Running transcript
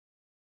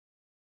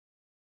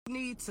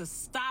need to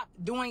stop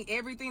doing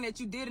everything that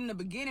you did in the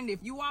beginning. If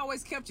you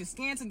always kept your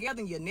skin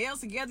together, your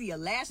nails together, your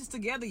lashes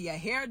together, your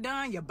hair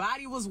done, your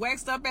body was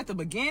waxed up at the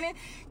beginning,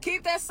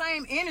 keep that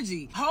same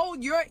energy.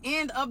 Hold your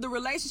end of the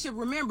relationship.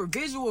 Remember,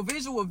 visual.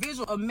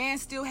 A man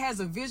still has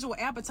a visual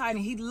appetite,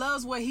 and he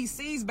loves what he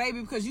sees,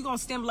 baby, because you're going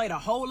to stimulate a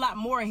whole lot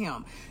more in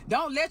him.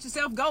 Don't let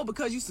yourself go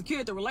because you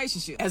secured the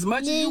relationship. As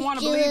much as you want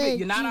to believe it,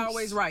 you're not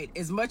always right.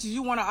 As much as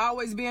you want to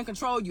always be in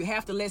control, you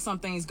have to let some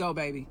things go,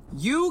 baby.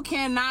 You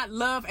cannot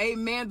love a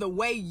man the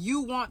way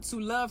you want to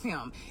love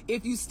him.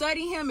 If you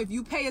study him, if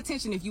you pay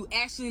attention, if you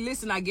actually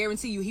listen, I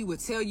guarantee you he would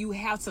tell you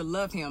how to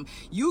love him.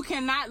 You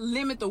cannot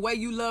limit the way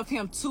you love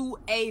him to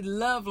a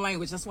love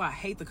language. That's why I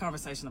hate the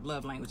conversation of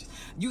love languages.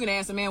 You can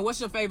ask a man, what's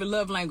your favorite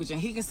love language? And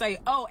he can say,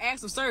 oh,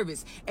 acts of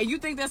service. And you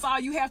think that's all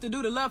you have to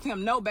do to love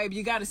him? No, baby,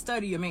 you got to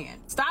study your man.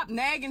 Stop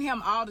nagging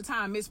him all the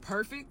time. It's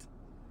perfect.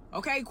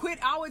 Okay, quit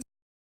always.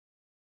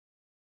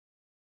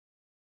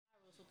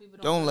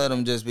 Don't let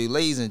them just be,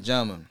 ladies and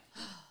gentlemen.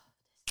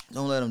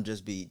 Don't let them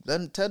just be.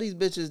 Tell these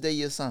bitches they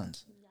your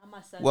sons.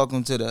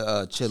 Welcome to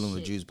the Chilling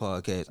with Juice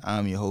podcast.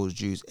 I'm your host,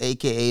 Juice,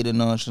 a.k.a. the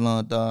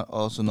Nonchalant Don,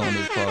 also known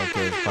as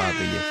Podcast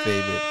Papa, your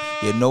favorite.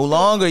 You're no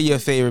longer your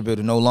favorite, but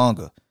no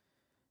longer.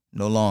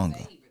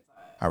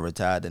 I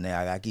retired today.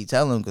 I keep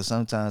telling them because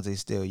sometimes they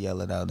still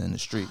yell it out in the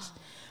streets.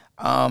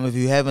 If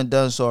you haven't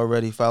done so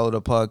already, follow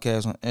the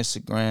podcast on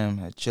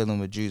Instagram at Chilling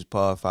with Juice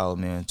Pod. Follow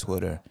me on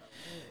Twitter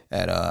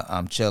at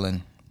I'm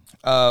Chilling.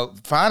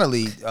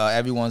 Finally,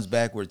 everyone's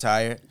back. We're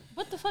tired.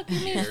 What the fuck you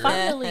mean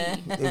finally?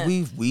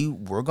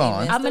 We're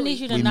gone. I'm gonna need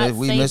you to not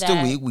we say missed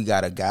that. a week. We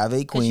got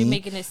Agave Queen.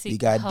 Making it we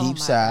got Deep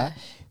Side.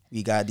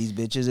 We got these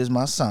bitches as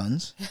my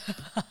sons.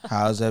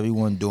 How's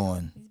everyone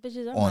doing These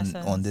bitches are my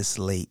sons. on this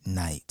late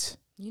night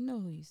You know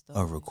who you stole.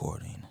 of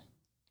recording?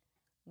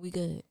 We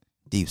good.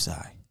 Deep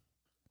Side.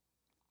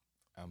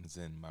 I'm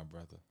Zen, my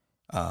brother.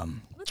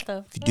 What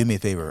the If you do me a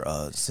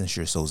favor, since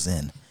you're so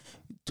zen,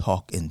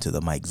 talk into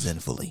the mic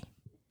zenfully.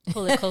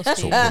 Pull it close to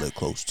So you. pull it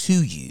close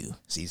to you.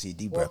 See,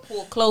 deep Or breath.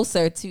 pull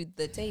closer to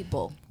the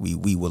table.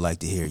 We would like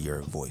to hear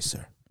your voice,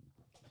 sir.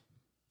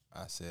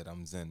 I said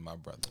I'm Zen, my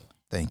brother.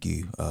 Thank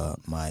you,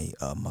 my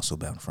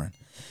muscle-bound friend.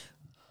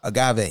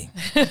 Agave.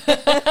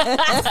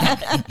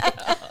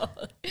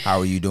 How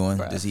are you doing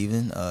this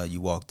evening?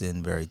 You walked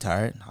in very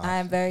tired.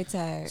 I'm very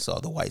tired.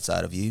 Saw the white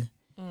side of you.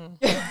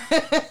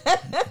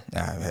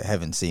 I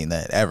haven't seen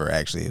that ever,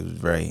 actually. It was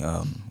very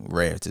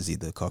rare to see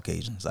the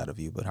Caucasian side of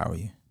you, but how are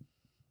you?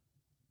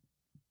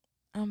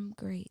 I'm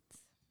great.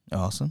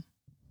 Awesome.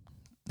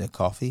 The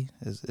coffee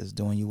is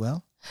doing you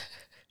well?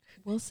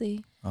 We'll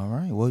see. All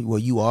right. Well,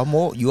 you are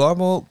more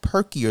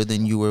perkier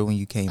than you were when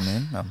you came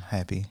in. I'm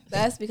happy.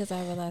 That's because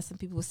I realized some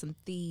people were some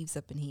thieves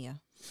up in here.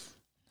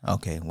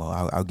 Okay.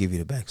 Well, I'll give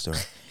you the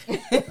backstory.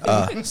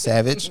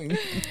 Savage,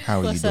 how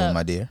are What's you doing, up?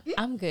 my dear?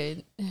 I'm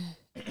good.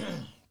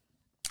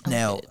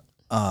 Now,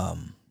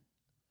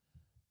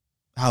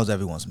 how's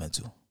everyone's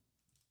mental?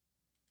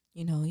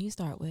 You know who you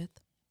start with.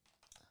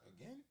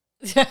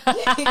 This Again? Yeah, All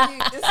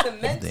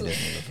right, mental. This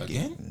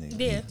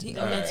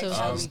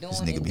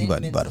nigga, he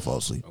about to fall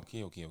asleep.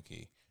 Okay.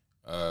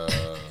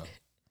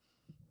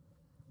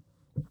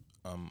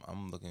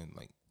 I'm looking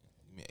like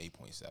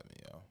 8.7,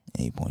 yo.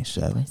 8.7.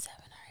 7. All right,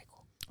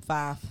 cool.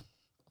 5.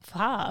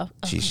 5.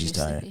 She's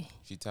tired.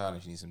 She tired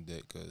and she needs some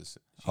dick because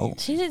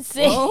She didn't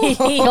say all of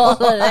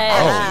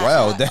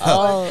that.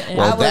 Oh,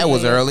 wow. That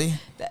was early.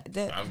 I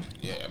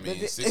mean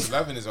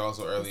 6'11" is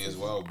also early as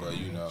well, but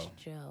you know,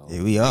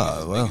 Here we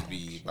are. Well, niggas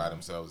be by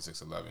themselves at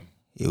 6'11".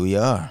 here we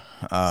are.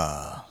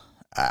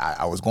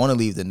 I was going to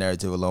leave the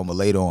narrative alone, but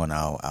later on,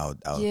 I'll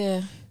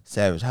Yeah.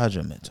 Savage, how's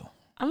your mental?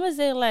 I'm gonna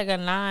say like a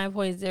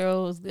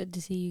 9.0. It's good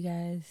to see you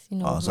guys. You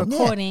know, Awesome.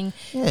 recording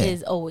Yeah.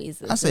 is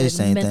always a I say the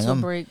same thing. mental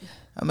break.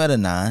 I'm at a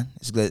 9.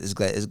 It's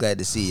glad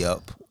to see you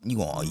up. You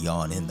gonna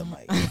yawn in the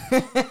mic.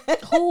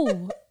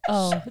 Who?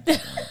 Oh,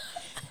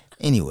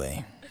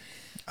 Anyway,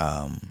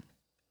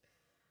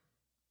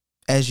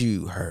 as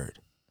you heard,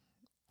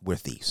 we're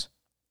thieves.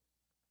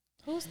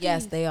 who's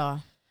Yes, these? they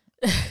are.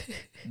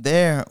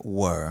 There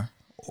were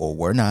or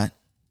were not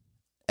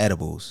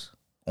edibles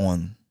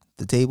on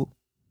the table.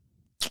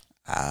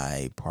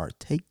 I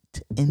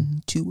partaked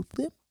in 2 of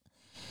them.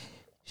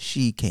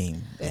 She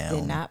came That did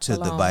down not to the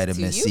belong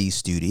Vitamin to you? C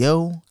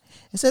studio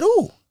and said,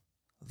 "Oh,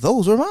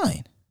 those were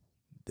mine."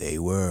 They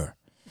were.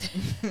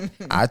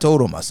 I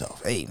told on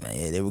myself, "Hey man,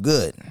 yeah, they were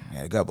good. I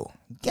had a couple.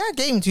 I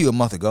gave them to you a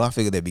month ago. I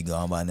figured they'd be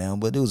gone by now,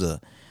 but it was a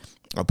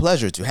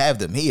pleasure to have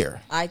them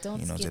here. I don't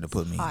You know, skip to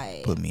put me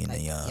high in like the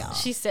y'all.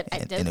 She said, "I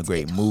in don't a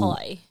great get mood."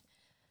 high.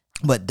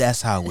 But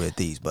that's how we're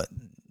thieves. But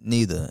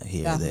neither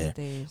here nor Definitely there.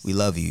 thieves. We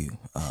love you.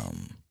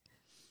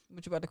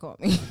 What you about to call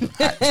me?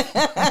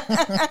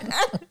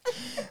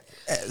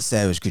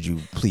 Savage, could you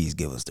please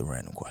give us the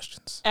random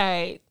questions? All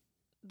right.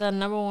 The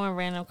number one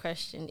random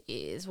question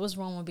is, what's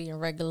wrong with being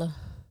regular?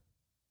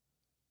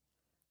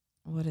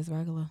 What is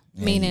regular?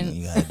 Meaning-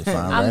 you gotta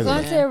define I'm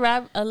regular.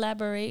 going to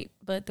elaborate,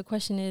 but the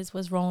question is,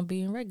 what's wrong with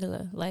being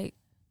regular? Like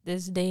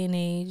this day and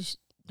age,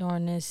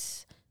 during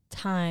this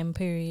time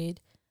period,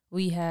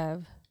 we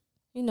have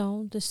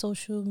the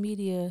social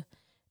media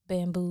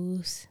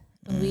bamboos.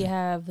 We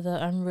have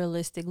the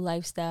unrealistic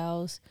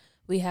lifestyles.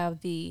 We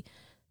have the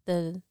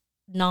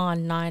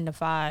non 9 to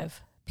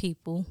 5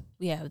 people.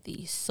 We have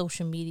the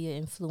social media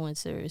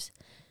influencers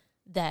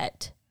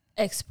that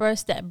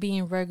express that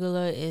being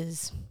regular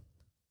is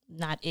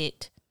not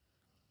it.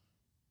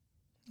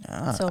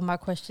 So my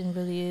question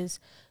really is,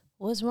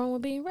 what's wrong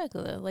with being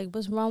regular? Like,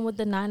 what's wrong with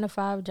the 9 to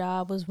 5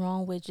 job? What's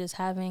wrong with just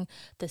having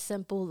the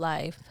simple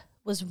life?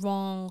 What's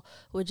wrong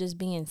with just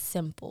being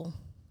simple?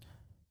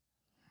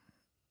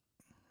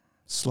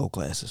 Slow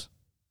classes.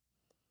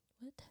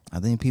 What? I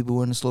think people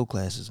are in the slow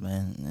classes,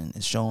 man, and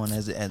it's showing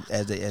as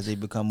they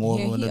become more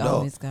of an He adult.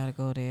 always gotta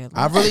go there.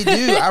 I really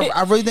do.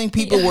 I really think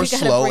people were We gotta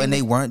slow bring and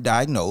they weren't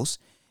diagnosed,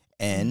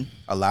 and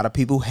a lot of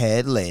people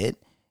had lead,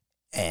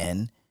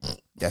 and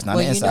that's not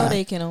well, an you know inside.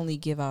 they can only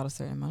give out a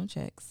certain amount of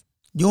checks.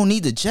 You don't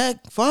need to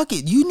check. Fuck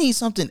it. You need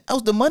something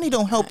else. The money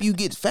don't help you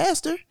get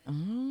faster.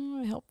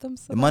 Help them.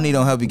 The money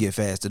don't help you get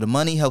faster. The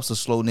money helps a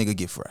slow nigga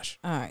get fresh.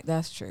 All right,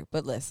 that's true.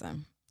 But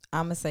listen,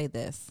 I'm gonna say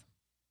this: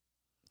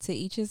 to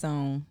each his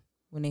own.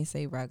 When they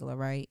say regular,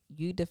 right?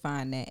 You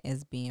define that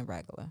as being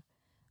regular.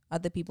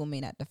 Other people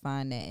may not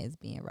define that as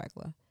being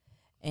regular.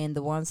 And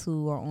the ones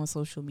who are on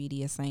social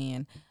media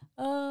saying,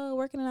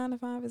 working a 9 to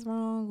 5 is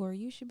wrong, or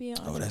you should be an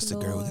entrepreneur. Oh, that's the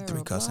girl with the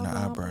 3 cuts in her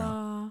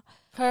eyebrow.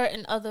 Her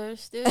and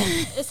others.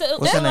 It's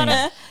What's her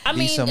name? I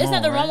mean, Simone, it's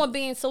nothing wrong right? with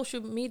being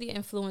social media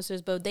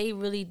influencers, but they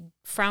really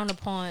frown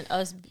upon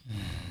us,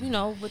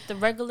 with the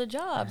regular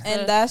jobs.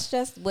 And that's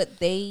just what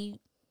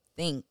they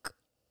think.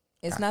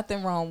 It's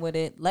nothing wrong with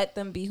it. Let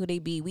them be who they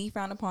be. We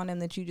frown upon them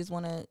that you just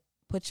want to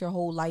put your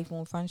whole life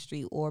on Front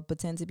Street or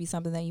pretend to be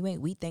something that you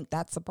ain't. We think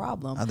that's a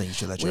problem. I think you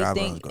should let your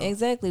eyebrows go.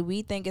 Exactly.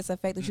 We think it's a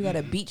fact that you got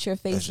to beat your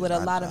face with a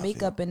lot of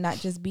makeup and not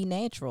just be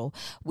natural.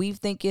 We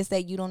think it's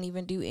that you don't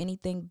even do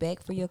anything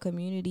back for your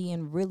community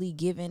and really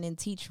give in and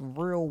teach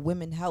real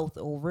women health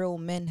or real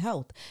men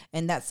health.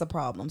 And that's a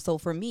problem. So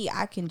for me,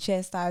 I can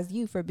chastise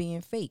you for being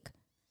fake.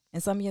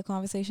 And some of your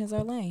conversations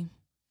are lame.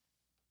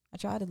 I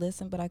tried to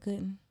listen, but I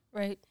couldn't.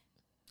 Right.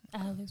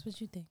 Alex, what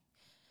you think?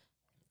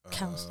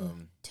 Counselor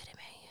to the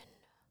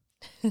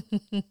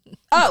man.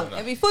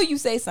 And before you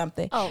say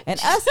something, and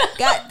us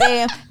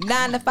goddamn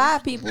 9 to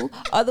 5 people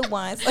are the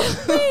ones who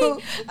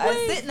are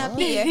sitting up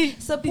here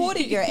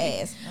supporting your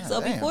ass. So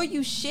before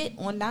you shit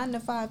on 9 to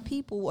 5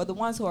 people are the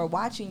ones who are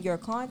watching your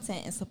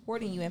content and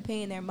supporting you and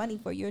paying their money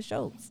for your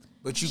shows.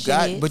 But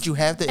you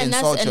have to And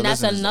insult your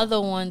that's listeners. another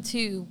one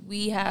too.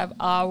 We have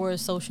our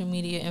social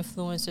media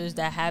influencers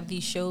that have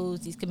these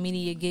shows, these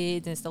comedian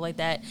gigs and stuff like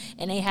that,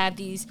 and they have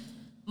these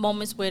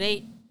moments where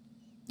they,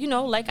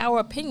 like our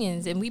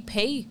opinions, and we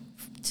pay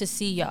to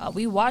see y'all.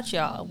 We watch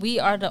y'all. We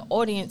are the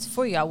audience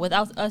for y'all.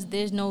 Without us,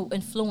 there's no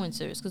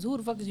influencers. Because who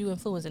the fuck is you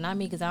influencing? Not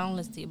me, because I don't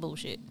listen to your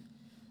bullshit.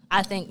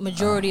 I think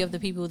majority of the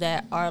people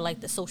that are like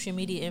the social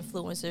media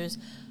influencers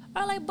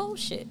are like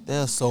bullshit.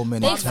 There are so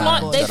many They times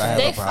flaunt- that I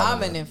have a problem I'm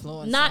with. an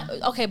influencer. Not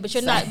okay, but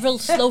you're not real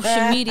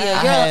social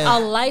media.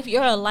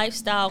 You're a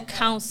lifestyle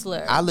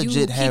counselor. I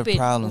legit You have keep it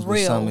problems with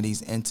real. some of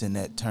these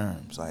internet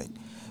terms like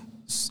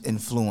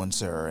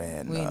influencer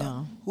and We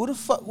know. who the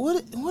fuck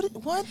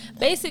what.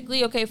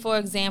 Basically, okay, for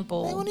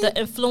example, the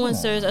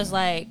influencers is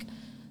like,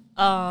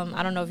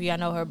 I don't know if y'all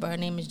know her, but her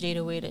name is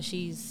Jada Waiter.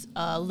 She's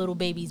Little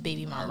Baby's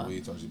baby I mama.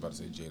 really thought you were about to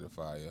say Jada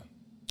Fire.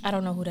 I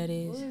don't know who that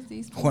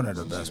is. One of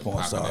the best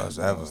porn stars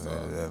ever.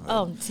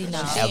 Oh, see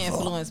now. She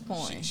influenced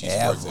porn. She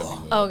squirts Ever.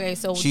 everywhere. Okay,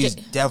 so She's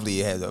definitely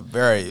has a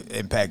very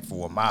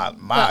impactful my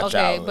okay,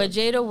 childhood. but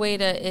Jada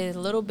Waiter is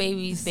Little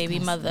Baby's baby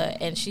mother,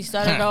 and she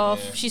started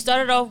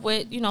off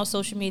with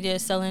social media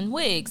selling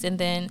wigs, and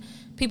then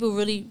people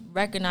really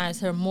recognize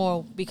her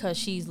more because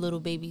she's Little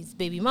Baby's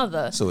baby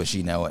mother. So is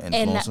she now an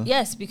And influencer?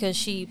 yes, because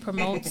she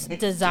promotes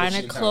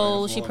designer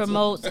clothes, she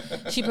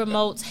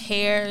promotes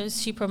hairs,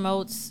 she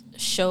promotes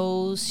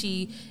shows,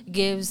 she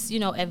gives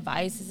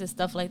advices and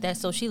stuff like that.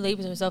 So she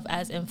labels herself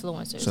as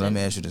influencer. So let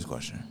me ask you this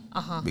question,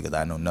 because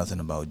I know nothing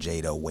about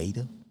Jada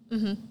Waiter.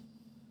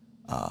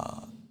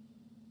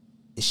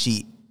 Is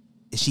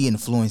she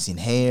influencing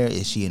hair?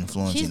 Is she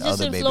influencing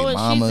other baby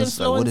mamas?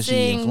 Like, what is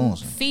she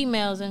influencing?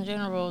 Females in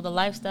general, the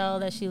lifestyle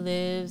that she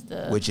lives,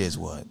 Which is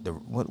what?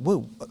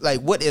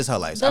 What is her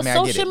lifestyle? the I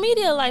get social it.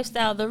 media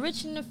lifestyle, the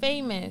rich and the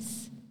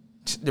famous.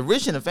 The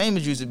Rich and the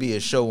Famous used to be a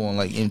show on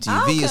like MTV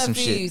I'm or some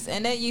shit. confused,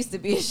 and that used to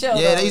be a show.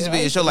 Yeah, though. that used to be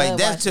I a show like love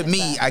that. To watching me,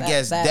 that. I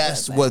guess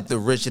that's what the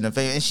Rich and the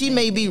Famous. And she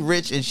may be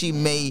rich and she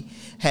may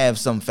have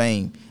some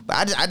fame,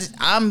 but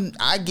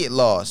I get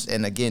lost.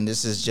 And again,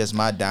 this is just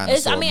my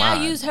dinosaur mind.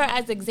 I use her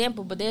as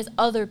example, but there's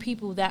other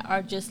people that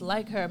are just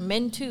like her,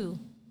 men too.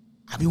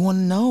 I be want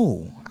to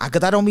know,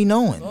 because I don't be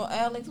knowing. Well,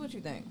 Alex, what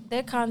you think?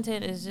 Their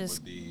content is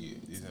just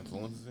These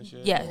influencers and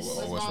shit? Yes.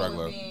 Or what's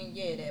regular?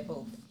 They're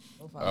both.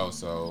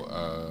 So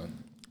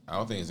I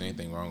don't think there's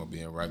anything wrong with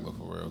being regular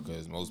for real,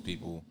 because most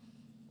people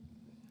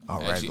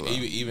Are actually,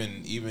 regular.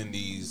 even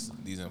these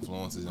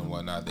influencers and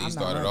whatnot, they I'm not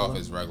started off regular.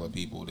 as regular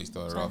people. They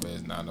started off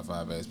as 9 to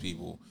 5 as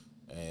people,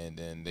 and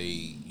then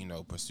they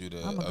pursued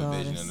I'm a a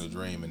vision goddess. and a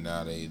dream, and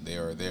now they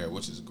are there,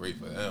 which is great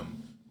for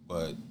them.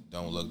 but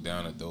don't look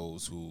down at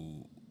those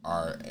who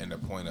are in the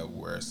point of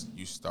where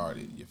you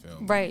started. You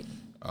feel me? Right.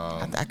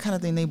 I kind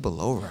of think they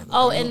below regular.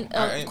 Oh, and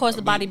of course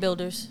the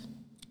bodybuilders.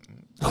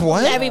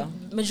 What? Every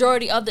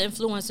majority of the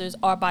influencers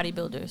are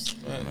bodybuilders.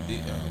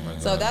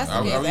 So that's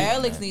the case.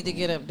 Alex need to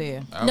get up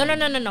there. No,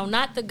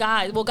 not the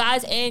guys. Well,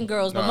 guys and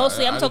girls, but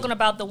mostly I'm talking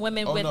about the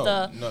women with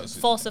the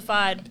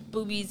falsified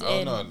boobies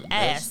and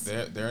ass.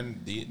 They're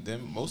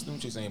most of them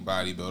chicks ain't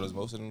bodybuilders.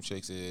 Most of them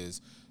chicks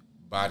is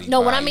body. No,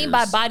 buyers. what I mean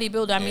by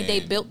bodybuilder, I mean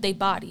they built their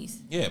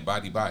bodies. Yeah,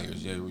 body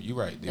buyers. Yeah, you're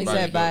right. They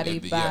said body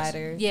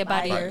buyers. Yeah,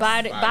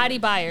 body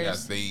buyers.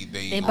 Yes, they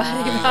body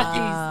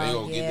buyers. They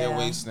go get their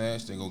waist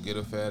snatched. They go get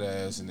a fat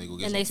ass, and they go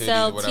get some titties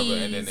sell or whatever,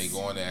 teas, and then they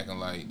go on there acting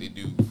like they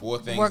do 4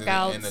 things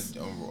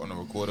on a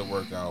recorded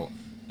workout.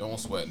 Don't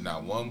sweat.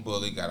 Not one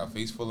bully. Got a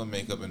face full of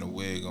makeup and a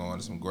wig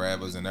on, some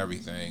grabbers and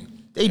everything.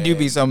 They do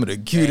be some of the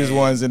cutest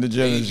ones in the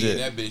gym and shit.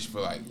 That bitch for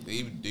like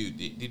they do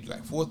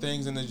like 4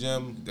 things in the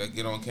gym that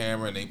get on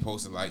camera and they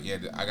post it like, yeah,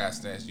 I got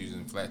snatched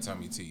using flat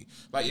tummy tea.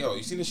 Like, yo,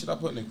 you seen the shit I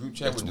put in the group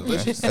chat with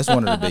Delicious? That's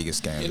one of the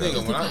biggest scams. Yeah,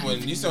 nigga,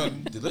 when you saw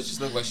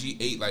Delicious look like she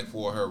ate like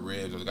 4 of her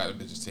ribs or got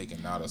the bitches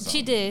taken out or something.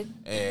 She did,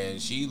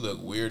 and she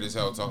looked weird as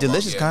hell.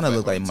 Delicious kind of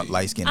looked like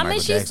light skinned Michael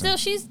Jackson.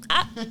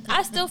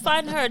 I still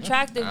find her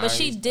attractive, but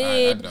she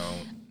did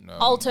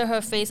alter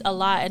her face a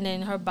lot, and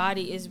then her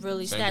body is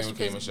really snatched. Same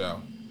thing with K.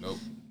 Michelle. Nope.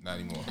 Not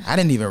anymore. I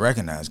didn't even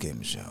recognize K.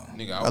 Michelle.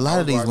 Nigga, a lot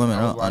of these women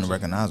are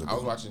unrecognizable. I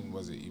was watching,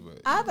 was it Eva?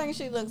 I think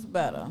she looks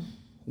better.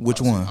 Which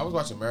one? I was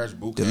watching Marriage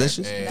Boot Camp.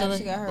 Delicious? Now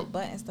she got her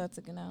butt and stuff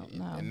taken out.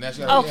 No.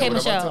 Okay,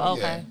 Michelle.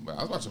 Okay. Yeah. But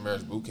I was watching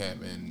Marriage Boot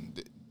Camp,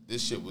 and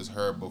this shit was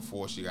her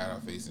before she got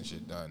her face and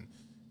shit done.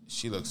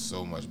 She looks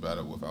so much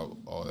better without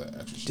all that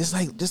extra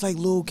shit. Just like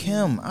Lil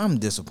Kim. I'm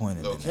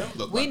disappointed. Lil Kim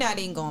we not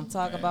even gonna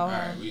talk about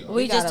her.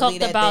 We just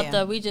talked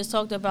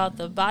about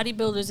the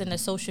bodybuilders and the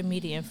social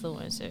media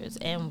influencers,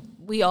 and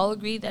we all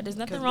agree that there's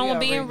nothing wrong with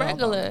being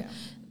regular.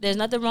 There's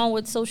nothing wrong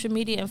with social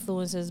media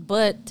influencers,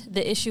 but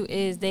the issue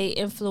is they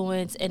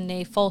influence and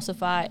they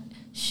falsify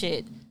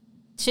shit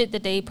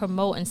that they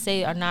promote and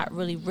say are not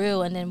really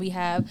real, and then we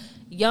have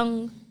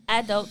young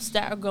adults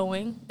that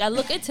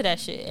look into that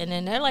shit, and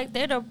then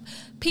they're the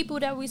people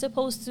that we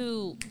supposed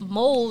to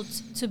mold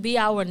to be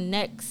our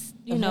next,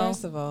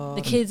 First of all,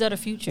 the kids of the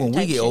future. When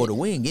we get older,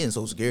 we ain't getting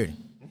Social Security.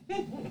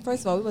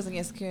 First of all, we wasn't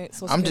getting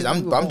Social Security.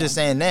 I'm just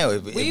saying now,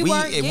 if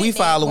we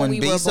following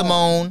B.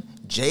 Simone,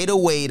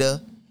 Jada Waiter,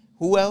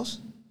 who else?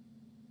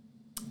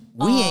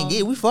 We ain't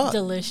get. We fucked.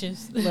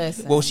 Delicious.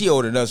 Listen. Well, she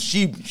older than us.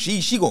 She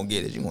gonna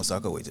get it. She gonna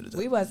suck her way to the top.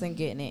 We wasn't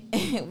getting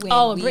it.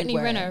 Brittany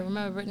Renner.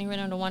 Remember Brittany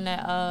Renner, the one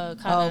that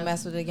kind of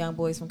messed with the young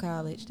boys from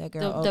college. That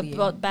girl,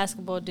 the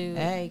basketball dude.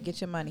 Hey, get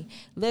your money.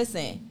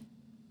 Listen,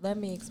 let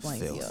me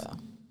explain to y'all.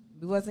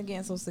 We wasn't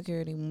getting Social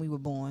Security when we were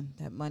born.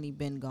 That money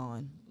been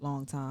gone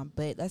long time.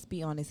 But let's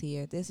be honest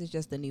here. This is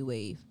just a new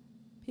wave.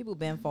 People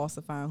been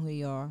falsifying who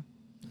you are.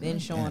 Been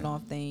showing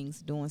off things,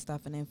 doing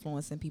stuff, and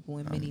influencing people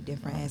in many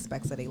different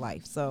aspects of their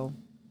life. So,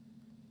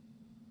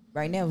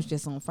 right now, it's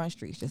just on Front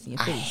Street, just in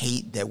your face. I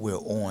hate that we're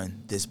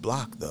on this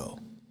block, though.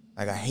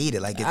 Like, I hate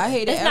it. Like, I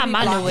hate it. It's not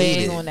my new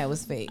wave. On that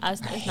was fake.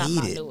 It's not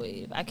my new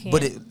wave. I can't.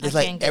 But it's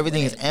like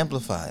everything is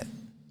amplified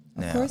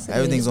now.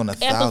 Everything's on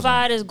 1,000.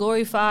 Amplified is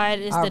glorified.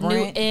 It's the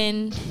new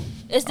in.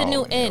 It's the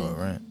new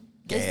in.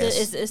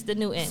 It's the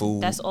new end.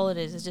 Food. That's all it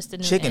is. It's just the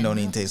new chicken end. Don't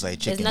even taste like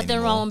chicken. There's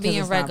nothing wrong with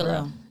being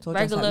regular.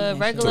 Regular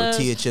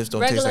tortilla chips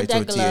don't taste like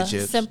tortilla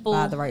chips. Simple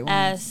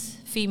ass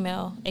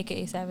female,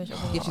 aka Savage.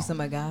 Get you some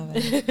agave.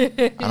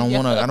 I don't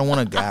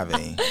want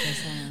agave.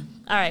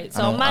 All right.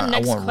 So my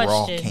next question.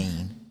 Raw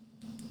cane.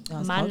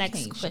 My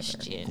next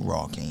question.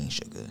 Raw cane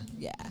sugar.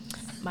 Yeah.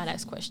 My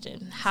next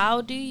question.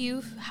 How do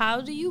you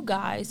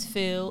guys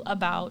feel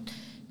about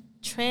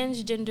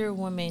transgender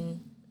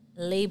women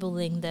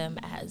labeling them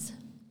as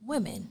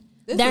women?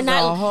 They're is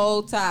not a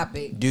whole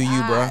topic. Do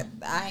you, bro?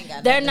 I ain't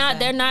got.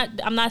 They're not.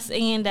 I'm not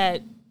saying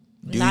that.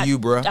 You,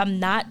 bro? I'm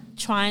not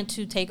trying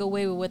to take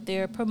away with what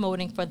they're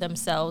promoting for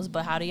themselves.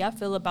 But how do y'all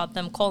feel about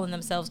them calling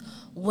themselves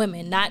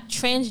women, not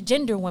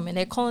transgender women?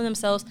 They're calling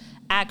themselves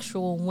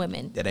actual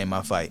women. That ain't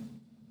my fight.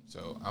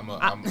 So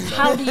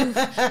how do you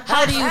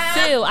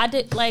feel? I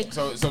did like.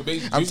 So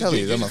basically, I'm telling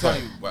you, that's my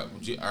fight.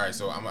 All right,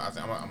 so I'm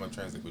gonna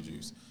translate for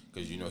Juice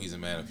because he's a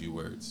man of few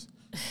words.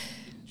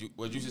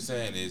 What Juice is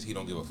saying is he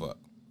don't give a fuck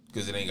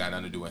because it ain't got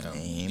nothing to do with him.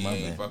 He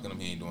ain't fucking them.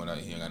 He ain't doing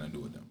nothing. He ain't got nothing to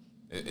do with them.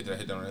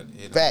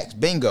 Facts.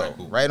 Bingo.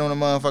 Right on the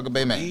motherfucker,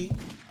 baby. Me,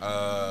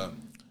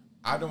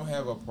 I don't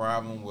have a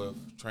problem with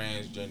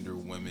transgender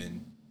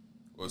women.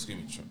 Well, excuse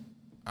me.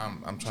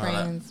 I'm trying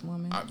trans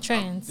woman.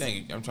 Trans.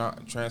 I'm trying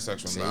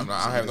transsexual. See,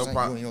 I have no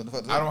problem.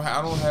 I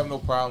don't have no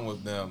problem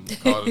with them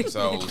calling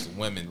themselves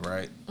women,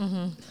 right?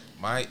 Mm-hmm.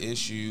 My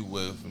issue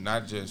with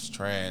not just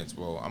trans,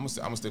 well, I'm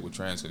gonna stick with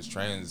trans because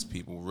trans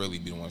people really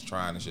be the ones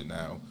trying this shit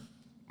now.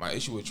 My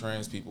issue with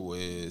trans people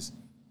is,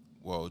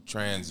 well,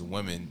 trans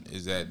women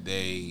is that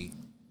they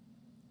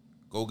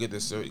go get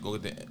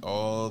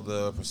all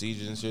the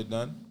procedures and shit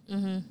done,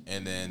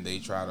 and then they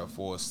try to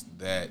force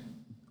that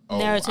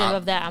narrative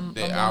of that I'm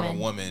a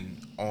woman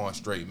on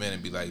straight men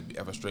and be like,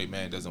 if a straight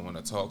man doesn't want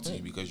to talk to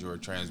you because you're a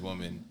trans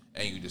woman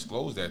and you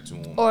disclose that to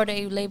him, or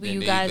they label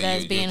you guys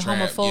as being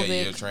homophobic.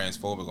 Yeah, you're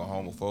transphobic or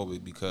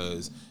homophobic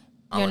because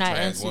I'm a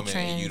trans woman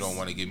and you don't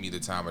want to give me the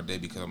time of day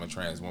because I'm a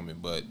trans woman.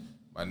 But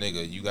my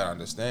nigga, you gotta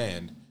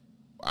understand.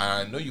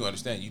 I know you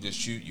understand. You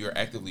just you're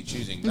actively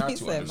choosing not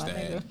to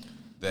understand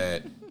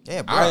that.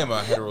 Yeah, I am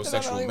a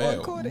heterosexual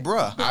male,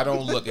 bruh. I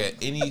don't look at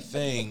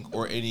anything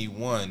or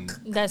anyone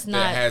that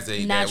has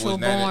a natural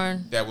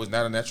born. That was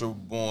not a natural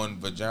born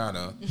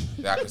vagina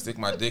that I can stick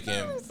my dick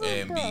in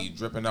and be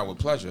dripping out with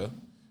pleasure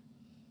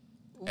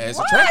as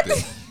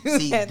attractive.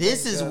 See,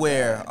 this is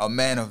where a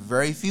man of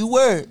very few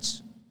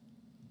words.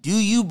 Do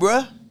you,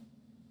 bruh?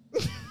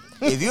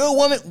 If you're a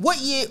woman, what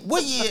year?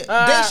 Dave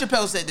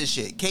Chappelle said this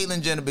shit.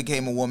 Caitlyn Jenner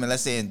became a woman.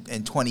 Let's say in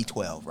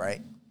 2012,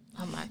 right?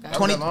 Oh my God.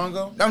 20 that long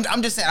ago?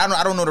 I'm just saying,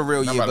 I don't know the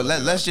real year, but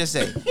let's just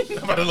say.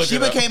 She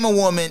became a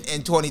woman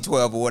in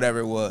 2012 or whatever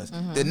it was.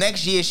 Mm-hmm. The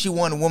next year, she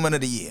won Woman of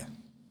the Year.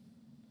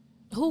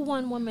 Who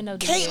won Woman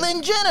of the Year?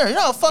 Caitlyn Jenner. You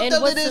know how fucked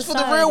up it is for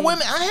the real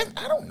women?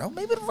 I don't know.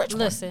 Maybe the rich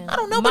one. I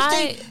don't know.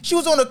 But she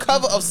was on the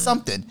cover of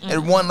something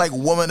and won like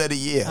Woman of the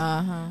Year.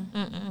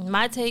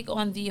 My take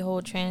on the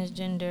whole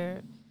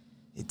transgender.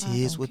 It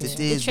is what it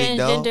is, the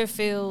transgender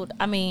field,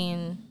 I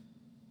mean,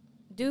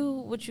 do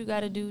what you got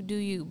to do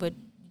you. But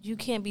you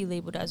can't be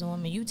labeled as a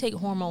woman. You take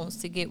hormones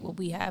to get what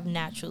we have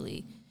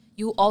naturally.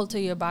 You alter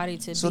your body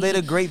to So they're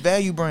the great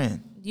value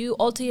brand. You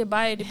alter your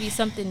body to be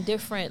something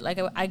different. Like,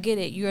 I get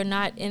it. You're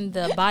not in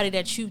the body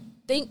that you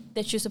think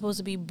that you're supposed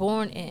to be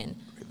born in.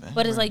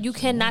 But it's like you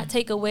cannot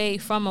take away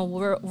from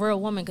a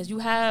real woman because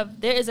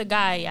there is a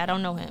guy, I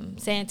don't know him,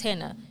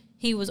 Santana.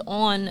 He was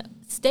on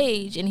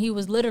stage and he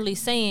was literally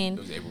saying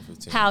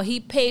how he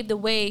paved the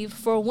way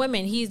for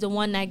women. He's the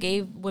one that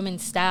gave women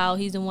style.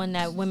 He's the one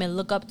that women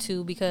look up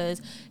to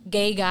because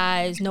gay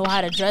guys know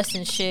how to dress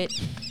and shit.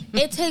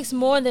 It takes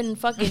more than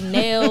fucking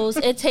nails.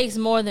 It takes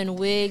more than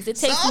wigs. It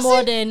takes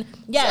more than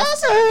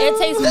it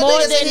takes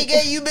more than he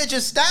gave you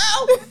bitches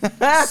style.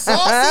 Saucy.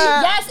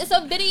 Yes, it's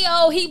a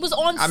video. He was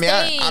on stage.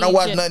 I mean, I don't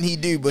watch nothing he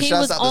do, but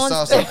shouts out to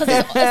Saucy because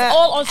it's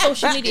all on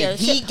social media. If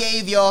he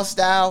gave y'all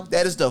style,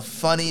 that is the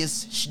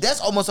funniest. That's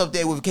almost up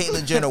there with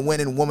Caitlyn Jenner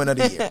winning Woman of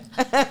the Year.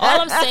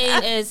 All I'm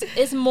saying is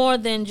it's more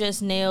than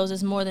just nails.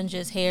 It's more than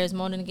just hair. It's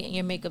more than getting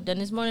your makeup done.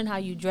 It's more than how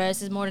you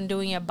dress. It's more than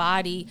doing your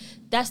body.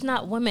 That's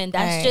not women.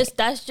 That's just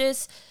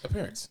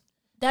appearance.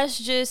 That's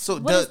just. So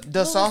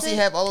does Saucy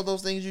have all of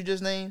those things you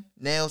just named?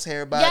 Nails,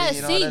 hair, body,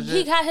 and all that shit?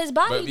 He got his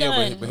body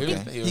done. But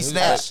he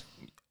snatched.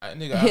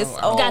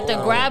 Got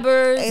the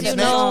grabbers, you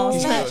know.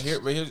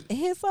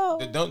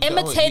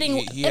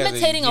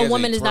 Imitating a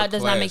woman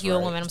does not make you a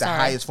woman. I'm sorry. The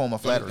highest form of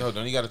flattery.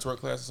 Don't you got a twerk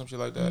class or some shit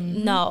like that?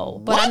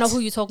 No, but I know who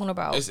you're talking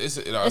about. It's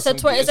a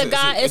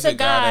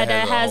guy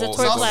that has a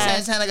twerk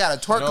class. Santana got a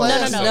twerk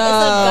class.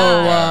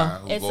 No.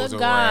 It's a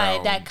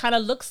guy that kind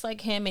of looks like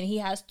him, and he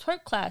has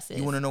twerk classes.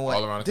 You want to know what?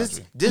 All around the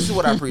country. This is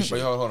what I appreciate.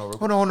 Wait, hold on.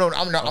 Hold on.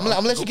 I'm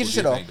gonna let you get your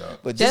shit off.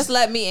 But just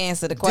let me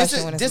answer the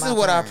question. This is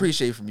what I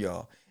appreciate from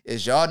y'all.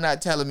 Is y'all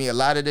not telling me a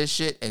lot of this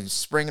shit and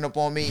springing up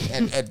on me,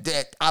 and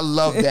that I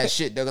love that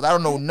shit, because I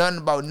don't know nothing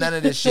about none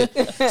of this shit.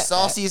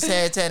 Saucy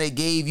Santana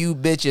gave you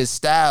bitches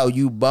style,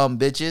 you bum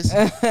bitches.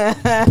 Oh,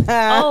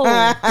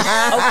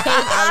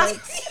 okay,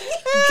 Alex.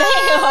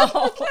 Damn,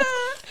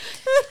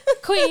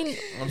 Queen.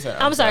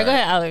 I'm sorry. Go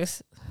ahead,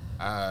 Alex.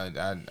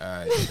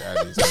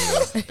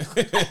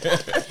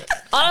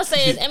 All I'm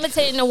saying is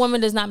imitating a woman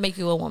does not make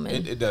you a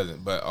woman. It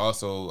doesn't. But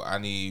also, I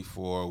need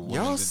for women.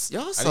 Y'all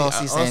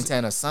Saucy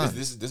Santana son.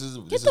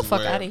 Get the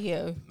fuck out of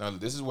here. No,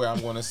 this is where I'm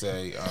going to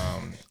say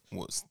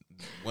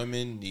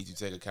women need to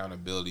take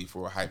accountability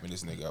for hyping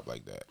this nigga up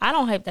like that. I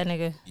don't hype that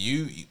nigga.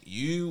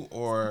 You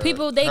or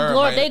people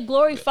they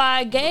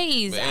glorify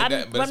gays.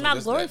 I'm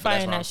not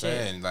glorifying that shit.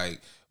 Saying.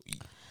 Like,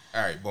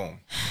 all right, boom.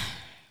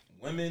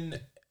 Women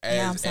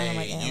as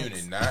a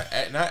unit,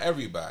 not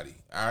everybody.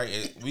 All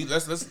right,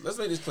 let's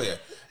make this clear.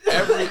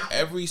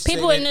 Every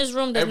people in this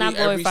room does not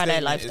glorify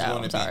that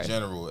lifestyle. It's going to be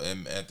general,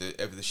 and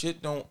if the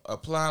shit don't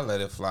apply,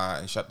 let it fly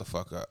and shut the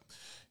fuck up.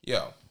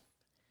 Yo,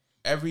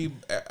 every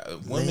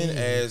women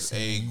as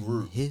a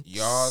group,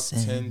 y'all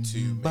tend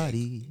to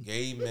make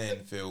gay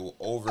men feel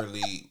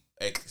overly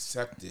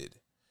accepted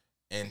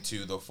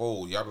into the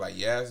fold. Y'all be like,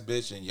 yes,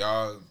 bitch, and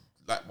y'all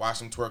like watch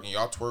them twerk, and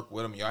y'all twerk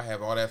with them. Y'all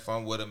have all that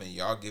fun with them, and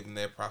y'all give them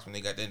their props when they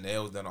got their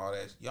nails done, all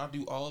that. Y'all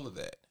do all of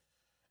that.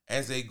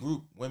 As a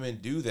group, women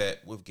do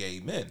that with gay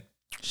men.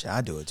 Shit,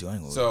 I do it too. I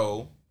ain't gonna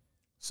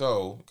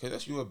So, cause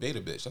that's you a beta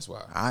bitch. That's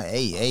why.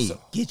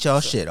 Get y'all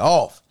shit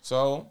off.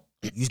 So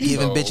you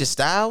giving bitches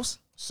styles?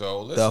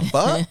 So the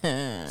fuck.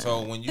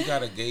 So when you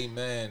got a gay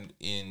man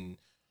in,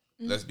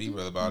 let's be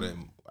real about it.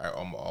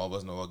 All of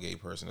us know a gay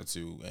person or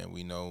two, and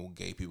we know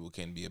gay people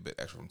can be a bit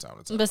extra from time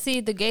to time. But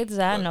see, the gays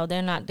that I know,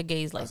 they're not the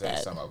gays like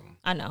that. Some of them.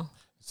 I know.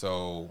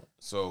 So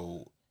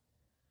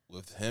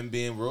with him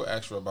being real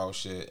extra about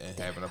shit and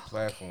having a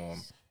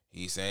platform,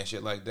 he's saying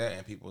shit like that,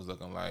 and people's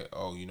looking like,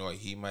 oh, you know what,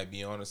 he might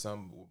be on to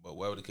something. But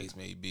whatever the case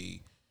may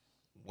be,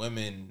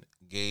 women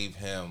gave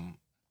him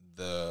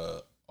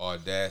the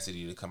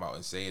audacity to come out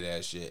and say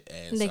that shit.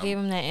 And they gave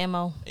him that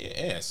ammo.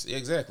 Yes,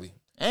 exactly.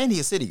 And he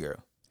a city girl.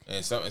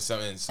 And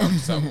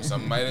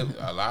some might have,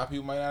 a lot of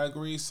people might not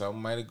agree.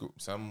 Some might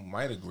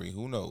agree.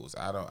 Who knows?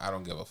 I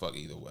don't give a fuck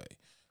either way.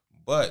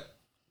 But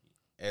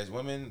as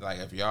women, like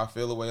if y'all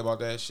feel a way about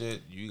that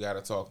shit, you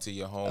gotta talk to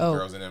your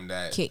homegirls and them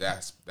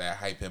that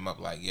hype him up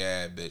like,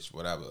 yeah, bitch,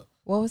 whatever.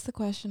 What was the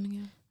question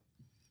again?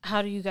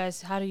 How do you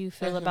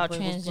feel about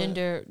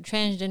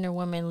transgender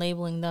women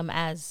labeling them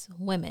as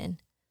women?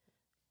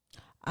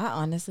 I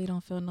honestly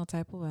don't feel no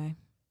type of way.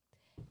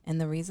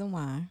 And the reason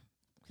why,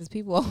 because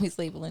people always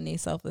labeling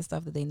themselves as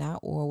stuff that they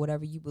not, or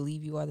whatever you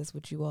believe you are, that's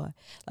what you are.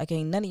 Like,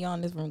 ain't none of y'all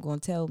in this room gonna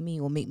tell me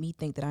or make me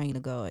think that I ain't a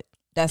god.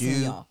 That's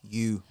y'all.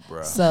 You,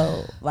 bro.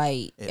 So,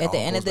 like, at the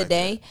end of the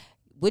day,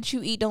 what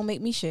you eat don't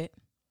make me shit.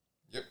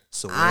 Yep.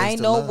 So I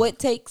know what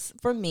takes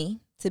for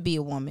me to be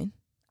a woman.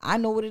 I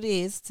know what it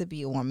is to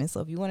be a woman. So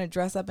if you want to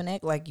dress up and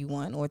act like you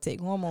want, or take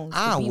hormones,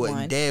 I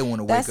wouldn't dare want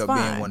to wake up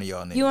being one of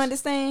y'all niggas. You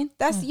understand?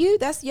 That's you.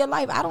 That's your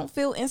life. I don't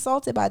feel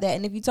insulted by that.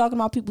 And if you're talking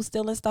about people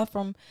stealing stuff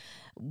from,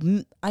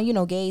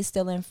 gays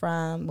stealing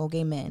from,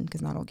 gay men,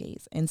 because not all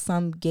gays, and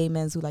some gay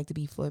men who like to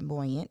be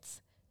flamboyant,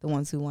 the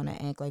ones who want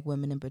to act like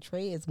women and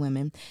portray as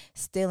women,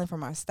 stealing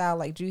from our style,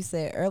 like Drew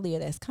said earlier,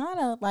 that's kind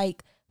of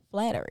like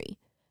flattery.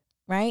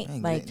 Right,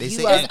 like it's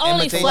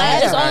only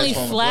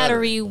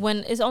flattery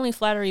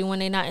when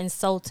they're not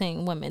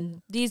insulting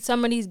women.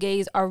 Some of these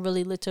gays are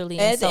really literally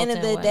at insulting the end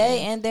of the women.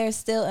 day, and they're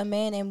still a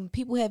man. And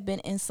people have been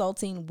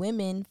insulting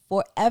women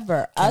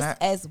forever.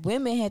 As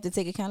women have to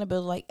take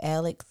accountability, like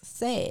Alex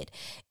said.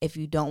 If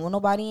you don't want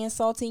nobody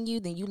insulting you,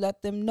 then you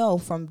let them know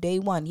from day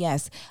one.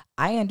 Yes,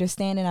 I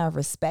understand and I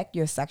respect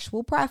your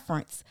sexual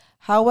preference.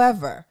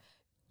 However,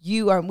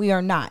 we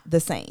are not the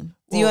same.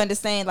 Do you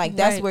understand? Like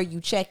that's where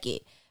you check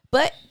it,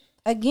 but.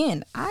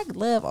 Again, I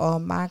love all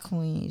my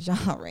queens.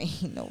 Y'all already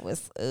know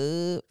what's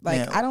up.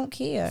 Like, now, I don't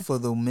care. For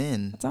the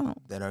men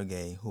that are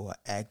gay who are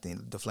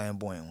acting, the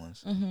flamboyant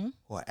ones, who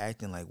are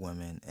acting like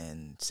women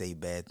and say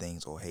bad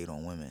things or hate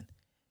on women,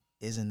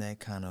 isn't that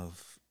kind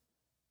of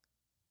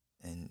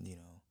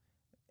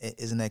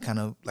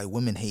like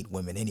women hate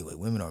women anyway?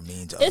 Women are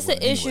mean to it's other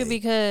women. It's an issue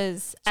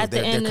because at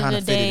the end of the day,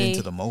 they're fitted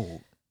into the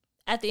mold.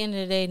 At the end of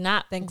the day,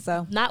 not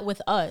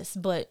with us,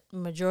 but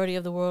majority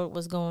of the world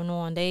was going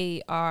on.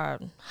 They are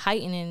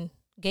heightening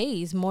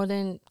gays more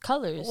than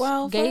colors.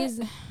 Well, gays.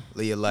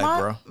 Live your life,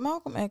 bro.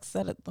 Malcolm X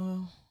said it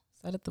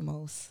the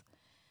most.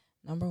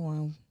 Number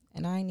one,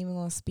 and I ain't even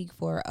gonna speak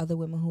for other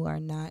women who are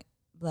not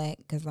black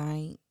because I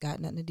ain't got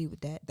nothing to do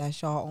with that. That's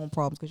y'all own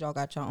problems because y'all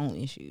got your own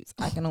issues.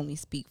 I can only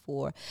speak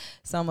for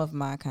some of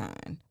my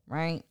kind,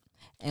 right?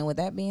 And with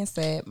that being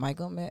said,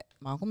 Malcolm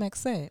X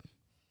said.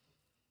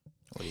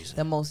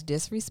 The most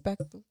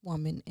disrespectful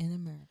woman in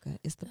America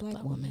is the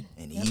black woman.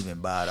 And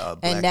even by a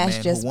black man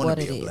who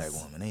want to be a black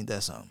woman. Ain't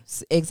that something?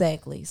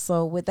 Exactly.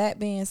 So with that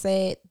being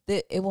said,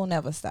 it will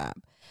never stop.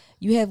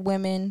 You have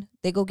women,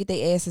 they go get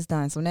their asses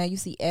done. So now you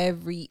see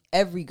every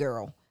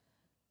girl,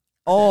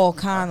 all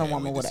kind of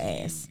woman with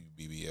an ass.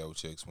 BBL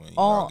chicks when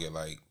y'all get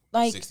like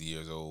 60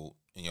 years old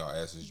and y'all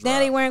asses dry. Now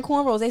they wearing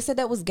cornrows. They said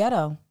that was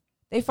ghetto.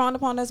 They frowned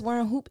upon us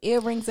wearing hoop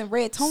earrings and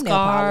red toenail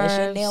polish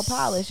and nail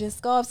polish and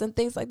scarves and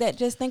things like that.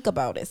 Just think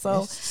about it.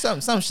 So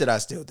some shit I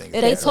still think.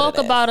 They talk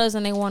about us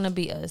and they want to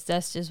be us.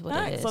 That's just what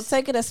it is. So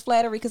take it as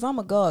flattery because I'm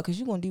a god because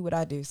you're going to do what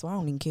I do. So I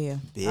don't even care.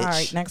 Bitch. All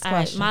right, next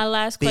question. My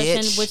last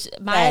question,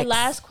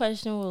 last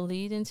question will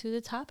lead into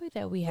the topic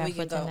that we have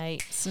for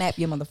tonight. Snap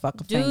your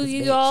motherfucking fingers, Do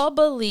y'all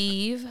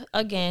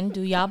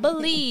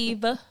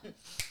believe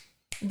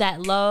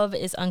that love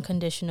is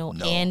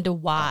unconditional and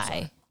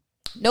why?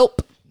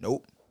 Nope.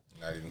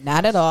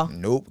 Not at all.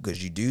 Nope,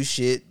 because you do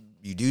shit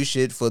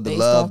for the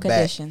love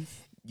back.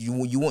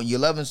 You're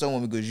loving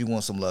someone because you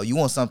want some love. You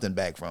want something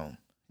back from.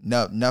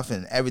 No,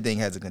 nothing. Everything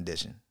has a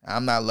condition.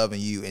 I'm not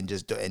loving you and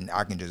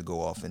I can just go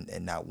off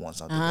and not want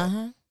something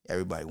back.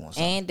 Everybody wants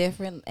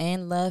something.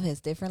 And love has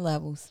different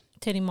levels.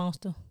 Titty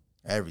monster.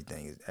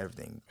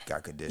 Everything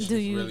got conditions. Do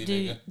you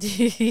really?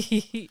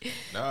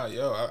 Nah,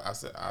 I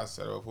said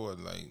it before.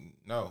 Like,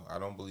 no, I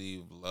don't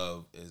believe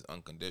love is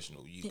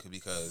unconditional.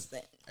 Because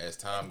as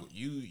time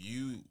you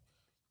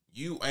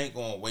ain't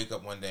gonna wake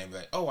up one day and be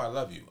like, oh, I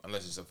love you,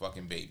 unless it's a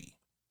fucking baby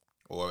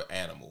or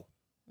animal.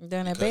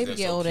 Then a baby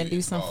get older and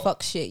do some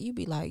fuck shit. You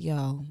be like,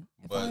 yo.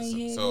 But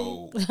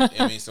so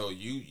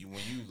you when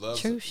you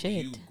love when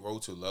you grow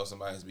to love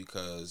somebody is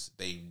because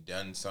they've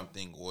done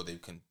something or they've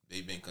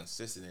been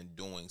consistent in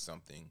doing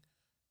something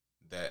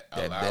that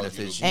allows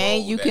you to grow,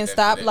 and you can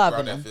stop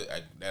loving them.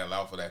 That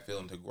allow for that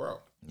feeling to grow.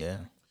 Yeah.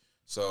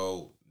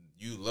 So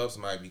you love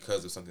somebody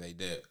because of something they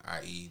did,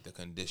 i.e. the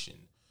condition.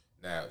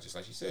 Now, just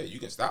like she said, you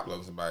can stop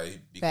loving somebody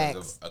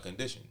because of a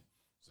condition.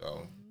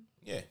 So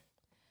yeah.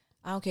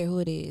 I don't care who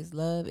it is.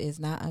 Love is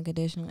not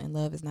unconditional and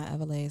love is not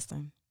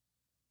everlasting.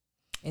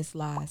 It's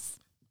lies.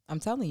 I'm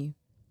telling you.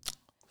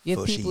 You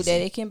have people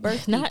that it can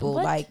birth people.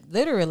 Like,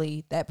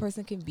 literally, that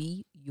person can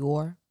be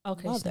your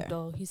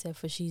mother. He said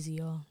for sheezy,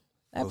 y'all.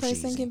 That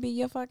person can be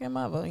your fucking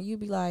mother. And you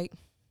be like,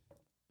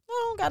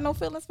 I don't got no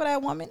feelings for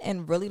that woman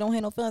and really don't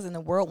have no feelings, and the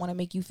world want to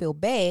make you feel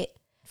bad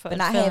for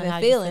not having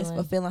feelings,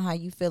 but feeling how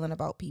you feeling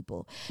about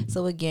people.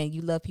 So again,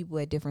 you love people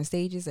at different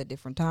stages, at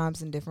different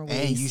times, in different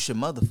ways. And you should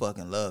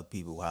motherfucking love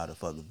people how the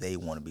fuck they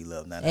want to be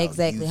loved. Not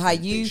exactly how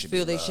you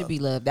feel they should be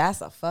loved.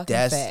 That's a fucking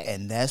fact.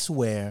 And that's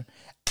where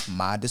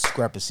my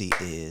discrepancy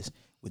is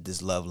with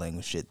this love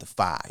language shit, the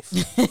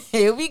 5.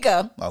 Here we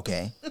go.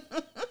 Okay.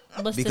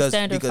 What's the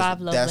standard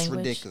 5 love that's language?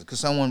 ridiculous. Because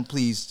someone,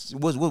 please,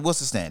 what's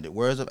the standard?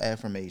 Words of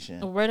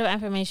affirmation. A word of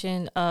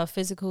affirmation,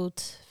 physical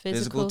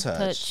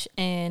touch,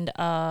 and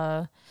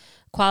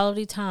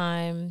quality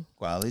time.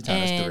 Quality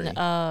time is 3.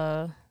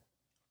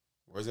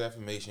 Words of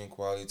affirmation,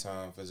 quality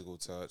time, physical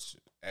touch,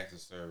 acts of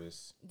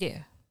service. Yeah.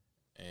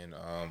 And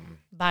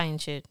buying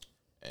shit.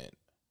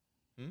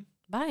 And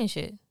buying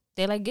shit.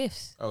 They like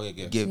gifts. Oh yeah,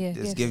 gifts.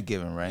 It's gift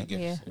giving, right? Yeah,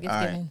 gift giving.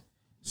 Right.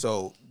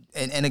 So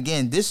and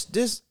again,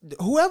 this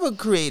whoever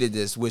created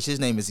this, which his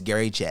name is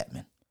Gary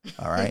Chapman.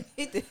 All right.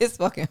 He did his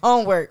fucking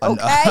homework.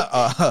 Okay.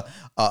 An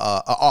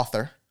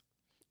author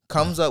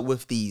comes up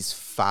with these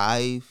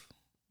 5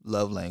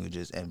 love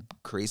languages and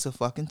creates a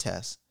fucking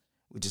test,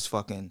 which is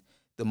fucking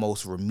the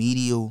most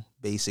remedial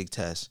basic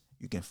test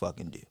you can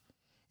fucking do.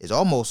 It's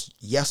almost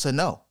yes or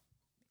no,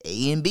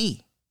 A and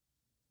B.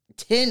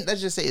 10. Let's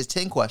just say it's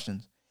 10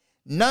 questions.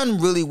 None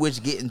really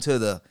which get into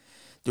the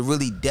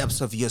really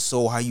depths of your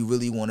soul, how you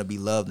really want to be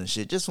loved and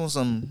shit. Just on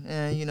some,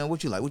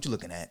 what you like, what you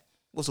looking at,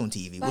 what's on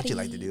TV, what you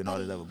like to do, and all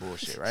this other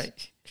bullshit, right?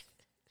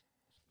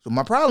 So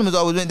my problem has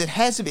always been that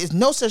there's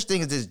no such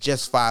thing as there's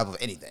just 5 of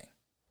anything.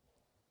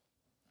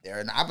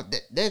 There's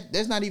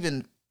not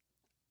even.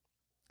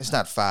 It's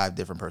not 5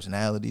 different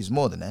personalities.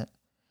 More than that,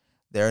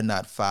 there are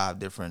not 5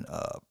 different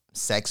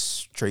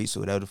sex traits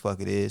or whatever the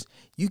fuck it is.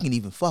 You can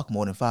even fuck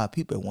more than 5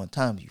 people at one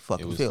time if you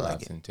fucking feel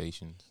like it.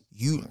 Temptations.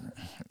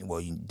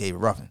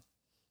 David Ruffin.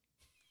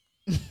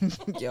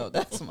 Yo,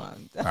 that's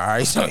mine. All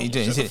right, so they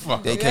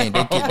can't.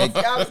 All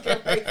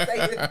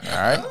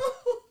right.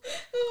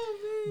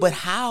 But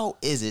how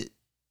is it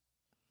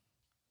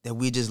that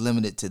we're just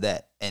limited to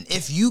that? And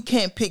if you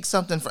can't pick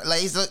something from,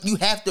 you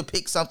have to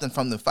pick something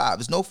from the 5.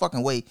 There's no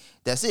fucking way.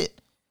 That's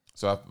it.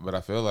 So, but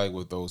I feel like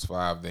with those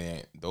 5,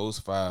 those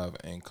 5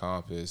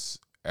 encompass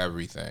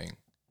everything.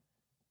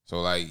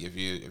 So, like, if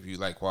you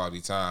like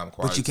quality time,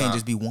 but you can't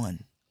just be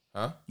one.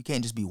 Huh? You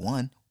can't just be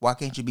one. Why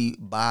can't you be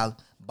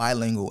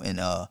bilingual in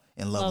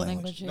love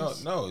language?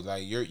 No.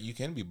 Like you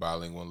can be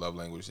bilingual in love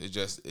language.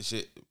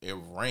 It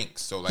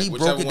ranks. So like he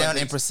broke it down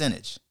in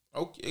percentage.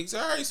 Okay,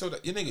 exactly. So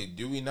that, nigga,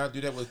 do we not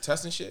do that with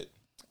testing shit?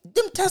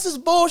 Them tests is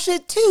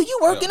bullshit too. You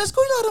work in a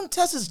school, you know them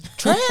tests is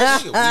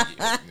trash.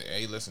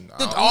 Hey, listen.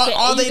 You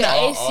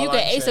can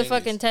ace a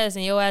fucking test,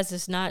 and your ass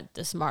is not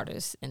the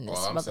smartest in this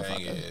motherfucker. All I'm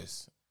saying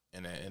is,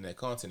 in that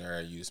content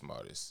area, you the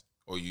smartest.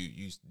 Or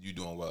you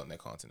doing well in that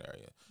content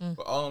area.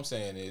 But all I'm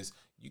saying is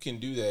you can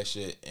do that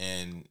shit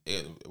and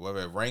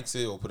whether it ranks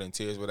it or put in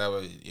tiers,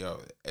 whatever,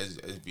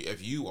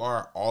 if you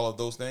are all of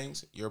those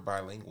things, you're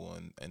bilingual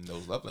in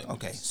those love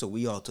languages. Okay, so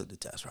we all took the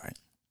test, right?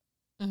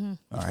 Mm-hmm.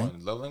 All right. One,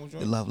 the love language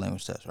one? The love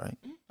language test, right?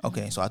 Mm-hmm.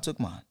 Okay, so I took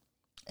mine.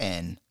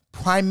 And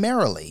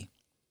primarily,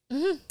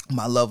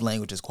 my love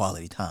language is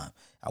quality time.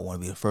 I want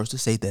to be the first to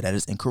say that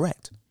is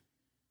incorrect.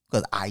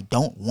 Because I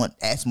don't want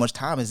as much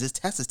time as this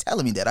test is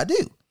telling me that I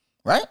do,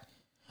 right?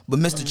 But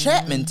Mr.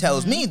 Chapman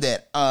tells me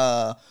that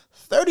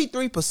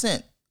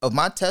 33% of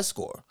my test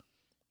score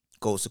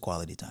goes to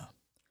quality time.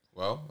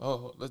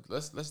 Well,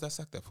 let's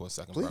dissect that for a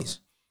second, please.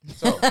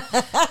 Brother.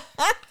 So,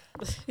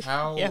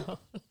 how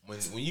when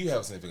you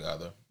have a significant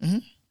other,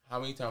 how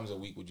many times a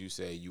week would you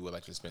say you would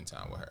like to spend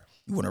time with her?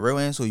 You want a real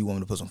answer, or you want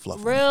me to put some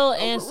fluff? Real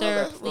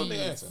answer, please.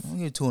 Real answer. I'll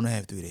give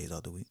 2.5, 3 days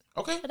out the week.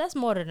 Okay, but that's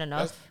more than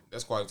enough.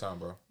 That's quality time,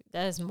 bro.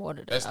 That is more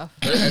than enough.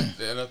 And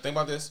think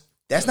about this.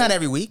 That's not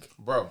every week,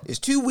 bro. It's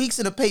 2 weeks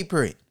in a pay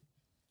period.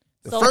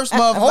 The first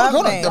month,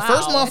 hold on. The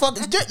first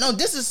motherfucker. No,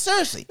 this is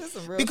seriously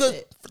because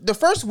shit. The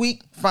first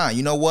week, fine.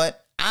 You know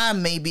what? I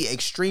may be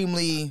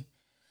extremely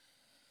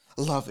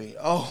loving.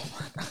 Oh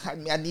my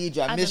God, I need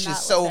you. I miss you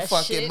so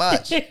fucking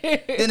much.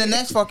 Then the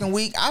next fucking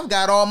week, I've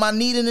got all my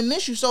need and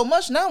miss you so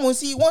much. Now I want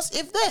to see you once,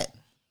 if that.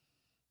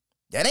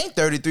 That ain't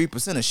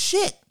 33% of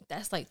shit.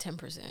 That's like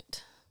 10%.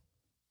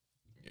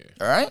 Yeah.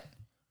 All right.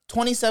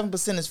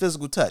 27% is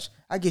physical touch.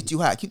 I get you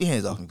hot. Keep your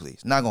hands off me,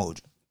 please. Not gonna hold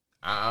you.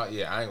 I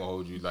ain't gonna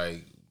hold you.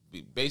 Like,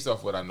 based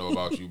off what I know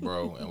about you,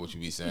 bro, and what you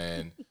be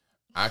saying,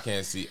 I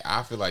can't see.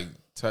 I feel like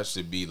touch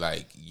should be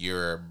like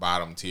your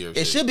bottom tier.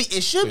 It should be.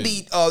 It should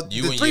be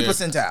the 3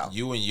 percentile.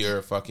 You and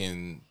your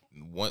fucking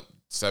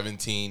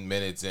 17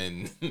 minutes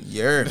and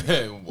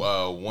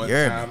one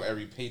time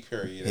every pay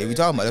period. Hey, we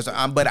talking about this.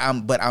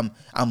 But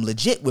I'm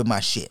legit with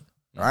my shit.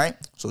 All right.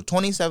 So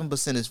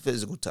 27% is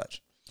physical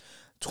touch.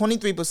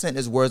 23%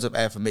 is words of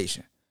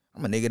affirmation.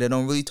 I'm a nigga that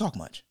don't really talk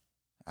much.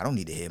 I don't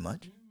need to hear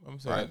much. I'm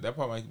saying right. That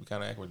part might be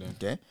kind of awkward then.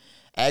 Okay.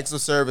 Acts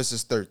of service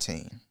is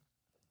 13.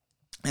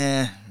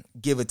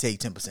 Give or take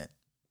 10%. Okay?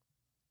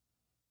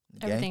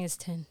 Everything is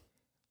 10.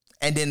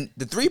 And then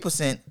the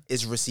 3%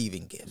 is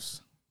receiving gifts.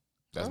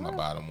 That's my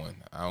bottom one.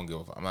 I don't give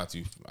a fuck.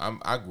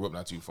 I grew up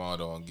not too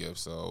fond on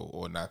gifts,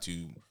 or not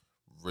too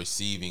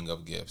receiving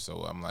of gifts.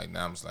 So I'm like,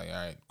 now I'm just like, all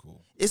right,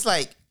 cool. It's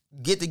like,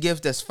 get the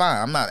gift, that's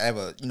fine. I'm not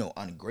ever,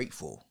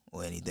 ungrateful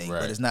or anything. Right.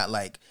 But it's not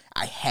like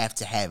I have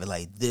to have it.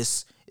 Like,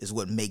 this is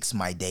what makes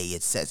my day.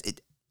 It says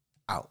it.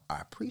 I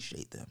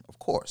appreciate them, of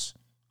course.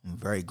 I'm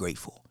very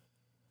grateful.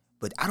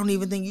 But I don't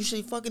even think you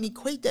should fucking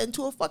equate that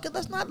into a fucking,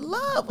 that's not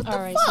love. What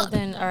the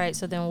fuck?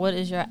 So then what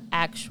is your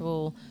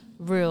actual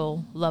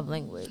real love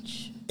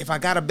language? If I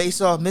gotta base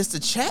off Mr.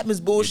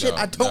 Chapman's bullshit,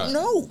 I don't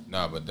know.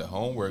 No, but the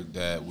homework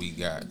that we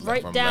got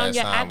write from down last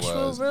your time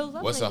actual was, real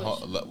love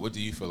language. What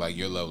do you feel like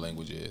your love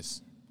language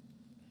is?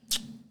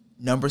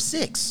 Number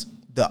 6,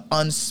 the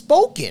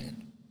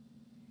unspoken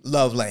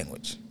love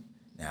language.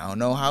 Now, I don't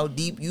know how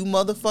deep you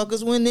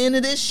motherfuckers went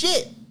into this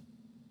shit,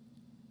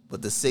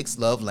 but the 6th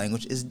love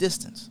language is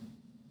distance.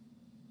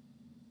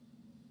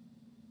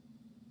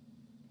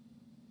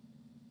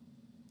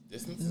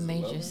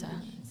 Major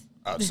signs.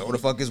 So the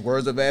fuck is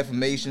words of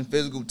affirmation,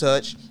 physical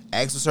touch,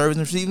 acts of service,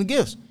 and receiving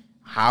gifts.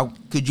 How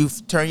could you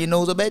turn your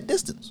nose up at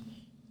distance?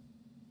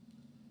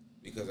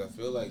 Because I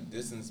feel like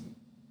distance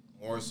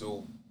more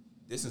so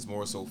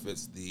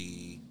fits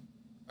the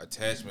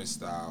attachment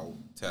style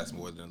test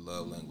more than the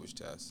love language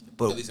test.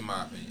 At least in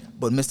my opinion.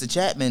 But Mr.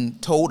 Chapman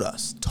told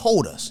us,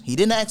 he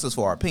didn't ask us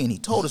for our opinion. He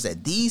told us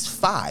that these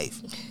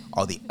 5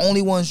 are the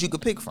only ones you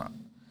could pick from.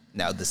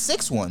 Now the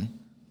 6th one,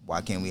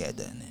 why can't we add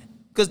that in there?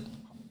 Because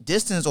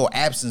distance or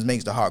absence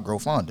makes the heart grow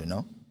fonder,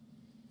 no?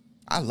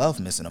 I love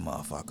missing a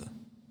motherfucker.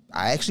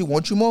 I actually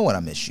want you more when I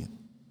miss you.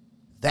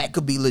 That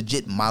could be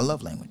legit my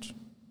love language.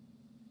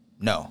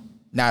 No,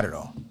 not at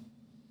all.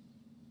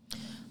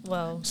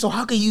 Well, so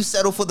how can you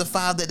settle for the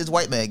 5 that this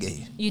white man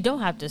gave? You don't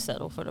have to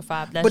settle for the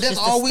 5. But that's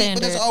all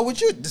with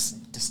you.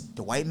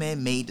 The white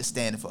man made the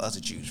standard for us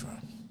to choose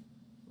from.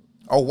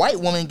 A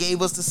white woman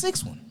gave us the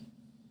 6th one.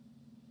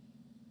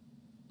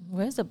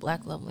 Where's the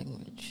black love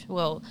language?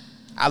 Well,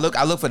 I look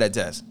for that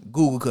test.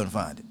 Google couldn't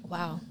find it.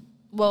 Wow.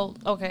 Well,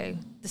 okay.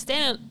 The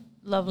standard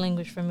love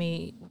language for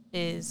me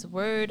is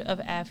word of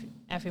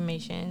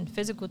affirmation,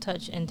 physical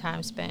touch, and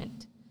time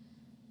spent.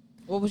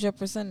 What was your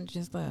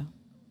percentages there?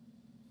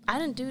 I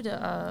didn't do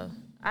the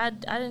I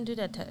didn't do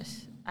that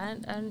test. I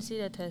didn't see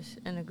that test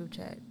in the group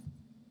chat.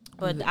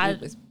 But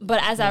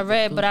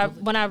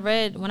when I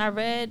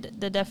read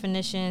the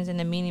definitions and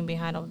the meaning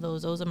behind all of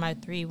those are my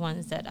 3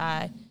 ones that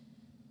I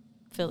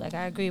feel like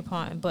I agree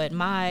upon. But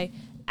my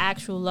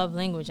actual love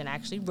language, and I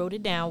actually wrote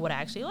it down what I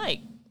actually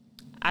like.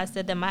 I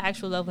said that my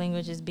actual love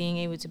language is being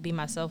able to be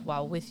myself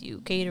while with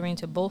you, catering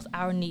to both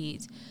our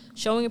needs,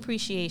 showing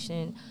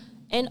appreciation,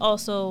 and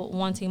also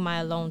wanting my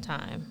alone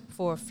time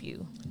for a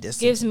few. Distance.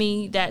 Gives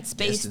me that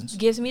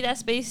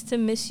space to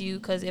miss you,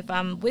 because if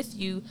I'm with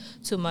you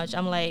too much,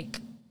 I'm like,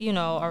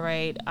 all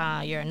right,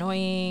 you're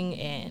annoying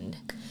and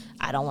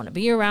I don't want to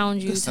be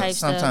around you type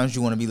stuff. Sometimes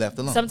you want to be left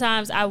alone.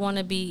 Sometimes I want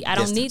to be, I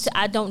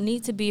don't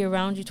need to be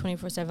around you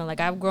 24/7. Like,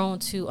 I've grown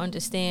to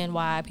understand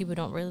why people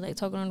don't really like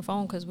talking on the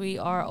phone, because we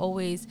are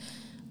always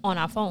on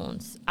our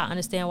phones. I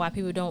understand why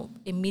people don't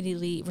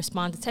immediately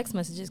respond to text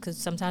messages, because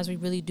sometimes we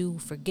really do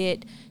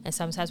forget, and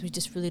sometimes we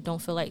just really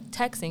don't feel like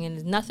texting, and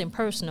it's nothing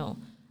personal.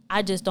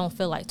 I just don't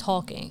feel like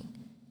talking.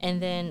 And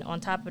then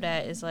on top of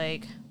that, it's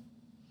like,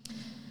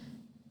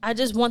 I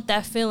just want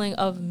that feeling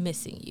of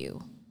missing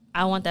you.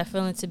 I want that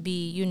feeling to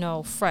be,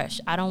 fresh.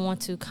 I don't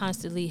want to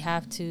constantly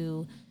have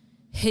to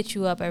hit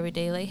you up every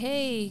day like,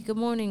 hey, good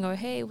morning, or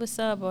hey, what's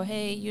up, or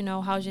hey,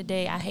 how's your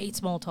day? I hate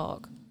small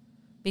talk,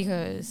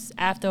 because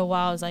after a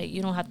while, it's like,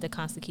 you don't have to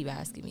constantly keep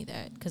asking me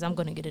that, because I'm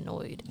going to get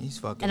annoyed.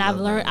 And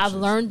I've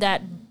learned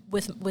that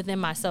within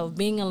myself,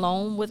 being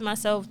alone with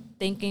myself,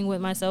 thinking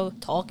with myself,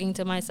 talking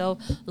to myself,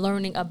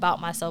 learning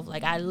about myself.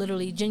 Like, I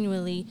literally,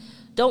 genuinely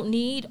don't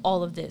need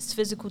all of this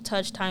physical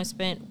touch, time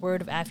spent,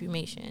 word of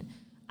affirmation.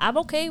 I'm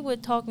okay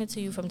with talking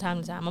to you from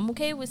time to time. I'm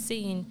okay with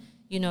seeing,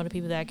 the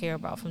people that I care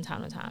about from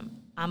time to time.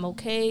 I'm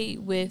okay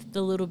with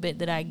the little bit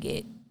that I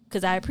get,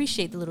 because I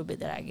appreciate the little bit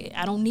that I get.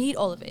 I don't need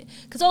all of it,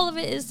 because all of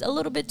it is a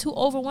little bit too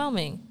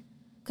overwhelming.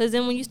 Because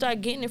then when you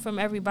start getting it from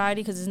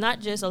everybody, because it's not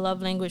just a love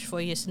language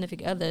for your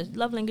significant other, it's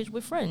love language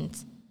with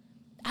friends.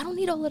 I don't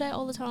need all of that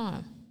all the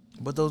time.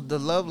 But the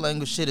love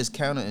language shit is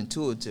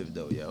counterintuitive,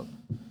 though, yo.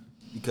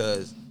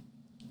 Because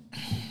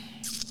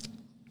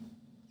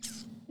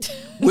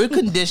we're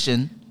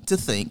conditioned to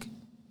think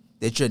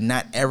that you're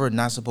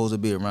not supposed to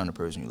be around the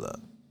person you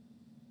love.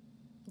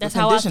 That's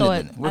how I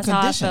thought. That's how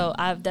I felt.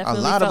 I've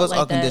definitely felt like that. A lot of us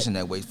are conditioned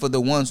that way. For the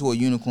ones who are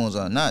unicorns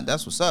or not,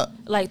 that's what's up.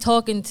 Like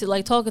talking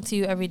to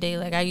you every day.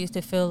 Like, I used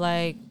to feel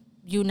like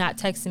you not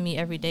texting me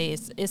every day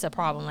it's a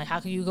problem. Like, how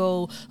can you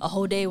go a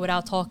whole day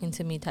without talking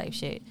to me type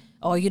shit?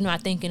 Or you're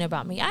not thinking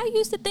about me. I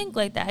used to think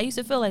like that. I used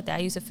to feel like that.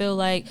 I used to feel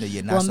like that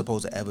you're not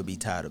supposed to ever be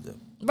tired of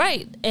them.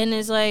 Right. And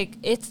it's like,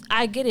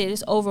 I get it.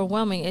 It's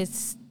overwhelming.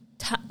 It's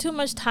too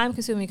much time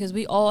consuming, because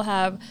we all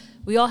have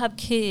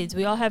kids.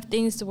 We all have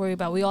things to worry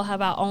about. We all have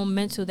our own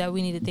mental that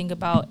we need to think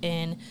about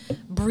and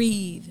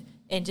breathe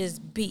and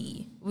just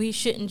be. We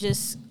shouldn't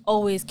just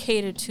always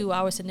cater to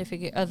our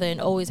significant other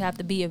and always have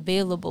to be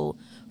available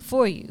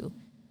for you.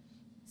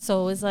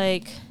 So it's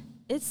like,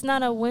 it's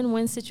not a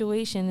win-win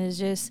situation. It's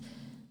just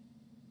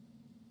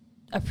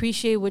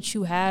appreciate what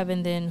you have,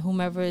 and then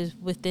whomever is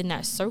within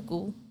that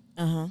circle,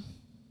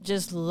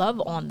 just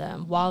love on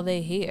them while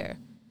they're here.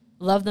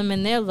 Love them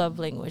in their love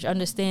language.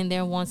 Understand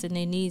their wants and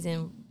their needs,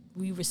 and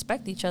we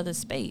respect each other's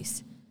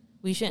space.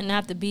 We shouldn't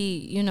have to be,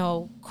 you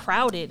know,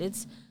 crowded.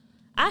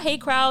 I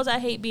hate crowds. I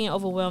hate being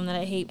overwhelmed, and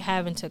I hate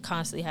having to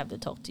constantly have to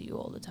talk to you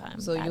all the time.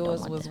 So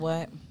yours was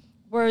what?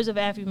 Words of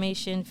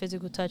affirmation,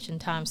 physical touch, and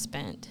time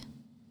spent.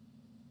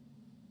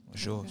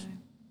 What's yours? Okay.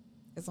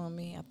 It's on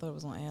me. I thought it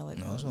was on Alex.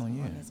 No, it's on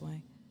you. This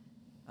way.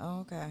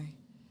 Oh, okay.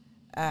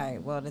 All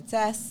right. Well, the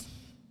test.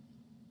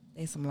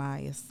 They some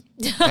liars.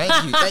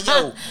 Thank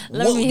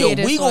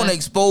you. We gonna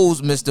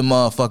expose Mr.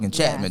 Motherfucking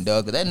Chapman,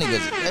 dog. Cause that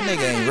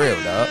nigga ain't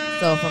real, dog.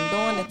 So from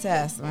doing the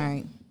test,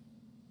 right?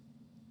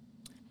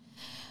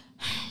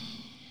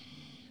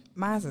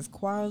 Mine is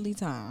quality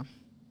time.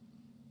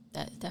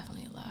 That's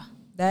definitely a lie.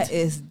 That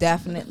is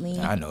definitely.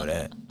 I know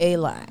that. A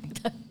lie.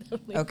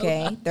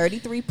 Okay,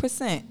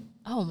 33%.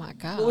 Oh my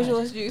God. What was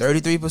yours, Juice?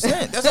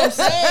 33%. That's what I'm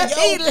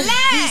saying. Yo,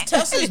 these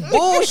tests is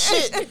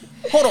bullshit.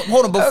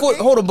 Hold on.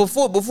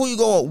 Before you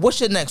go on, what's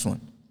your next one?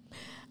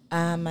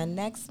 My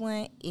next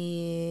one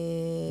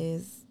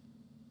is.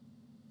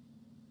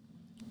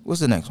 What's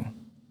the next one?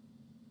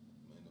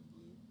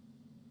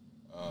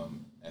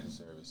 As a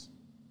service.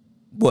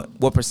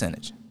 What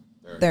percentage?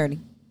 30.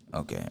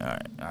 Okay, all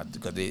right.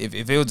 Because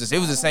if it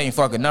was the same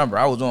fucking number,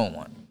 I was on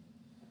one.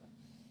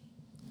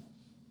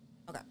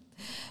 Okay.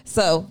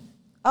 So,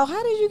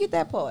 how did you get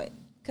that part?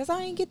 Because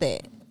I didn't get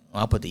that.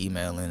 I put the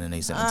email in and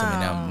they sent it to me.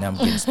 Now I'm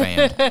getting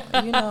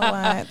spammed. You know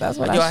what? That's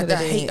what I should have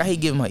did. I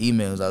hate giving my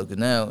emails out because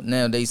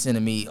now they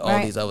sending me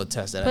all these other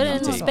tests that Put I it need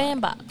in to the take.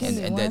 spam box.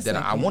 And that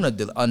I want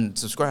to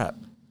unsubscribe.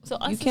 So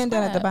you can do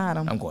it at the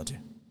bottom. I'm going to.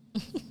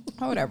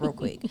 Hold up real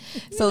quick.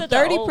 So such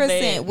an old 30%.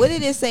 man. What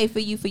did it say for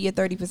you for your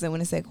 30%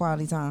 when it said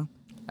quality time?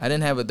 I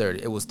didn't have a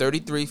 30. It was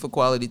 33 for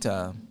quality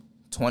time,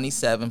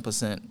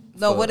 27%.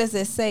 No, what does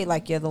it say?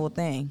 Like your little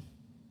thing?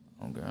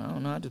 Oh, girl, I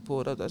don't know. I just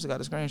pulled it up. I just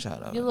got a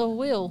screenshot of Your it. little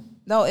wheel.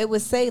 No, it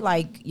would say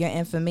like your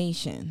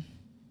information.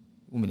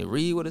 You want me to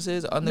read what it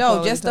says?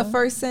 No, just the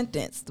first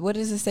sentence. What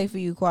does it say for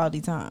you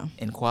quality time?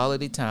 In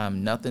quality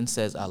time, nothing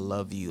says I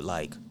love you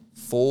like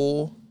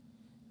full.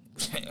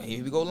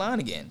 Here we go, line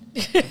again.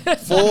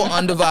 Full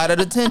undivided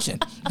attention.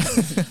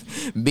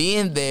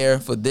 Being there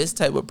for this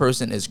type of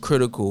person is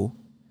critical,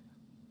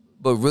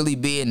 but really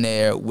being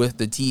there with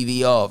the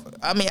TV off.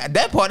 I mean,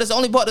 that part is the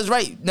only part that's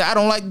right. I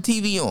don't like the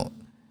TV on.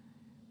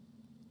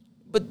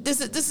 But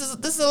this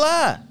is a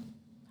lie.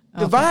 Okay.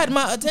 Divide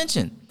my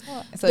attention.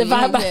 So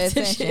divide my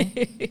attention.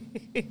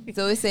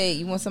 So it said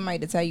you want somebody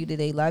to tell you that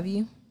they love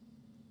you?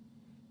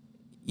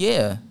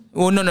 Yeah.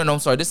 Well, no. I'm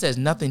sorry. This says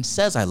nothing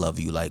says I love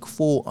you like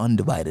full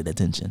undivided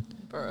attention.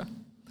 Bruh.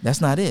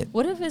 That's not it.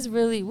 What if it's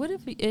really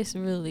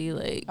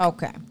like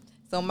okay?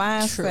 So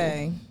mine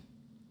say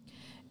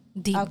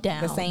deep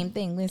down the same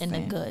thing. Listen,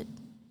 in the good.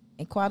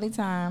 In quality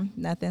time,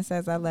 nothing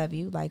says I love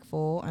you like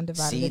full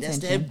undivided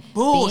attention. That's that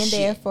bullshit.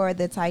 Being there for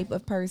the type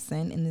of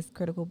person in this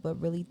critical, but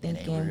really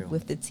thinking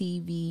with the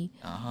TV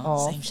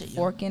off,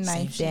 fork and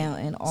knife down,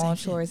 and all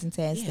chores and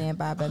tasks stand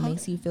by, but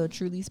makes you feel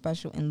truly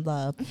special and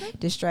loved.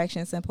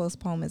 Distractions and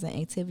postponements and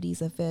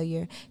activities of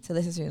failure to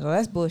listen to you. So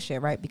that's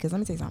bullshit, right? Because let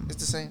me tell you something.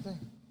 It's the same thing.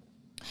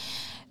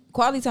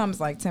 Quality time is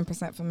like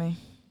 10% for me.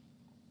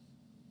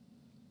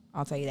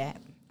 I'll tell you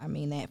that. I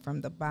mean that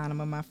from the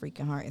bottom of my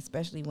freaking heart,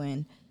 especially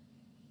when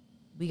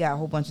we got a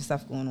whole bunch of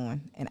stuff going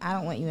on. And I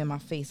don't want you in my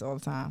face all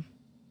the time.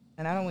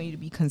 And I don't want you to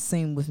be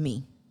consumed with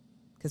me.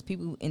 Because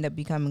people end up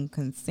becoming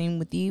consumed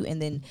with you,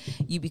 and then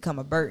you become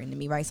a burden to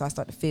me, right? So I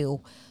start to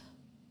feel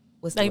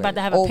like about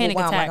to have a panic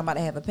attack. Like I'm about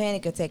to have a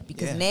panic attack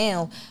because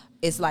now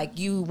it's like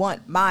you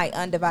want my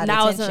undivided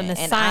now attention. It's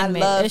an assignment.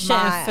 And I love it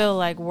shouldn't my feel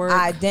like work.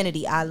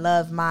 Identity. I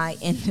love my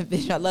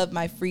individual. I love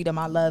my freedom.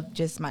 I love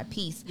just my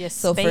peace. Yes.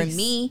 So for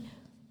me,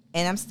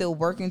 and I'm still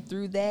working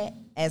through that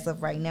as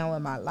of right now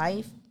in my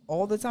life,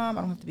 all the time.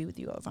 I don't have to be with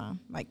you all the time.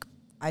 Like,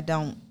 I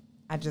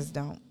just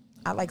don't.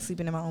 I like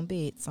sleeping in my own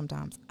bed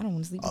sometimes. I don't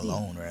want to sleep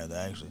alone, rather,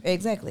 actually.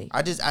 Exactly.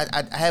 I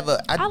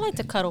like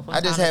to cuddle from I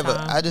just have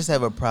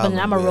a problem.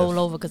 But I'm going to roll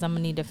over because I'm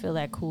going to need to feel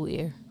that cool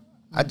air.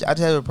 I just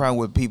have a problem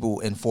with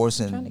people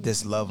enforcing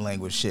this love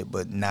language shit,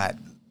 but not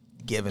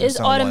giving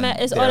someone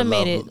it's their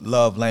automated.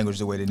 love language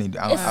the way they need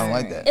to. I don't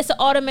like that. It's an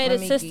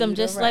automated system,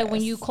 just like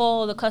when you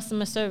call the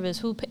customer service.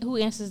 Who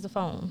answers the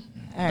phone?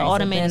 All right, the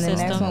automated system.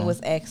 The next one was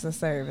extra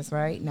service,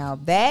 right? Now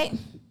that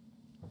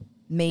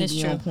may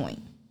be on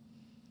point.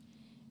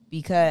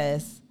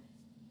 Because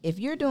if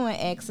you're doing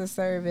extra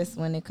service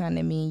when it kind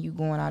of mean you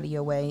going out of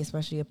your way,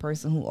 especially a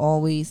person who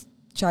always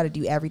try to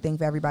do everything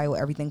for everybody or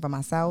everything for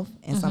myself,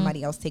 and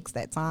somebody else takes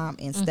that time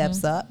and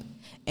steps up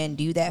and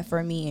do that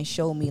for me and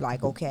show me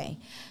like, okay,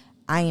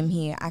 I am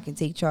here. I can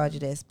take charge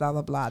of this. Blah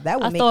blah blah. That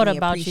would I make thought me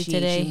about you appreciate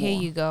today. you more.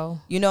 Here you go.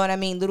 You know what I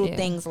mean? Little Yeah.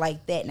 things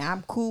like that. Now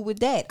I'm cool with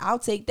that. I'll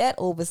take that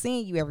over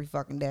seeing you every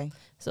fucking day.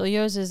 So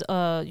yours is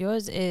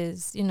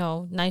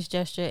nice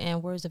gesture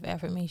and words of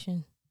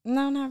affirmation.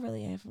 No, not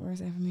really.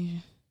 Words of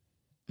affirmation.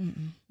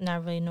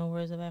 Not really no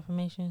words of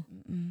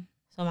affirmation.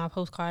 So my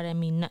postcard that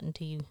mean nothing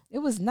to you. It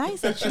was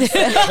nice that you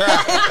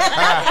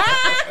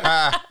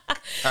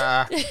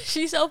said.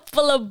 She's so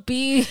full of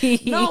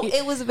bees. No,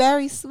 it was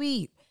very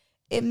sweet.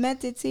 It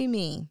meant it to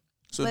me.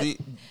 So But do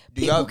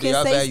people y'all can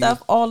say value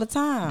stuff all the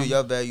time. do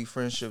y'all value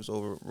friendships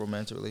over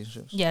romantic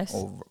relationships? Yes.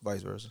 Or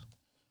vice versa?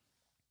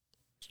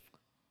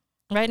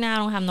 Right now, I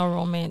don't have no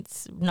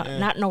romance.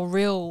 Not no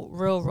real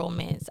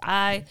romance.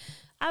 I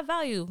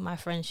value my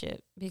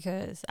friendship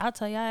because I'll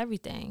tell y'all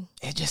everything.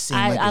 It just seems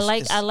I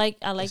like like y'all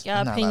not a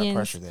lot of opinions.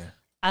 pressure there.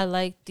 I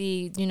like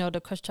the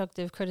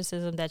constructive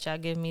criticism that y'all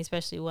give me,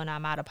 especially when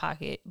I'm out of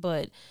pocket.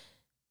 But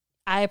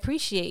I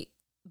appreciate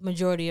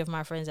majority of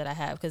my friends that I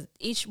have because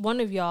each one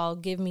of y'all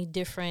give me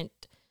different,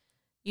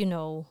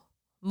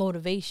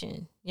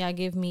 motivation. Y'all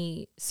give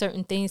me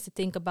certain things to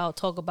think about,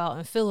 talk about,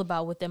 and feel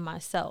about within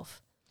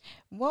myself.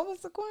 What was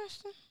the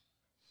question?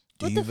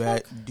 Do you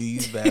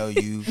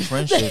value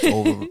friendships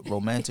over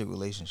romantic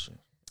relationships?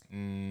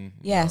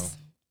 Yes.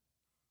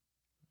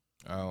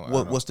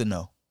 No. What's the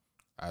no?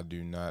 I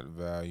do not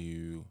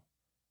value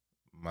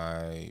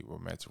my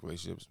romantic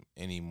relationships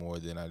any more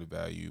than I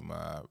value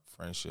my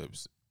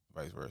friendships,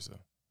 vice versa.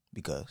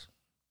 Because?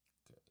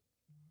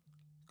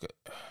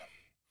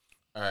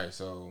 All right,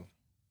 so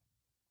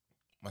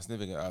my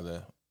significant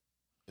other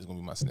is gonna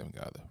be my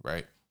significant other,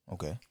 right?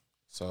 Okay.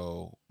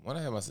 So when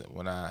I have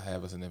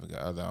a significant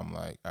other, I'm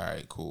like, all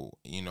right, cool.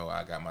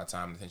 I got my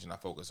time and attention. I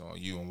focus on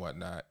you and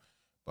whatnot.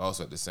 But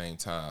also at the same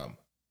time,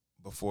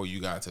 before you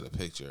got into the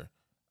picture,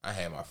 I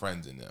had my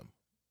friends in them.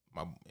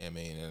 I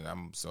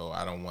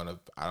don't want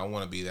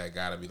to be that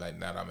guy to be like,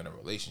 now that I'm in a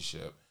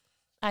relationship,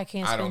 I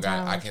can't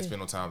spend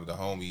no time with the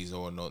homies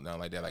or nothing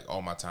like that. Like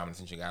all my time and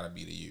attention gotta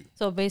be to you.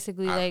 So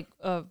basically,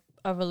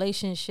 a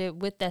relationship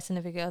with that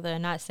significant other,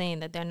 and not saying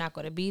that they're not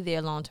going to be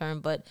there long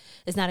term, but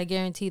it's not a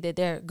guarantee that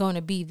they're going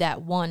to be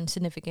that one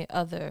significant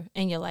other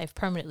in your life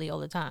permanently all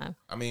the time.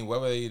 I mean,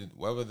 whether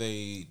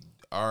they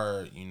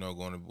are,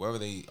 whether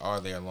they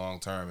are there long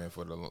term and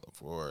for the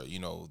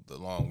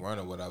long run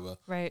or whatever.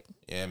 Right.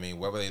 Yeah, I mean,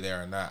 whether they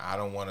there or not, I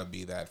don't want to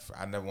be that.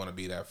 I never want to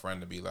be that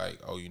friend to be like,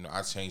 oh,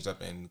 I changed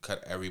up and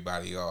cut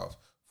everybody off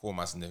for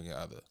my significant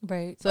other.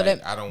 Right. So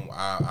like,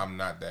 I'm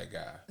not that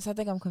guy. So I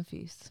think I'm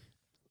confused.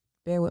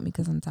 Bear with me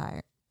because I'm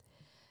tired.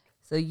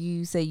 So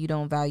you say you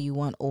don't value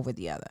one over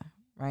the other,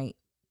 right?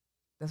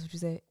 That's what you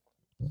said?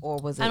 Or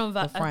was it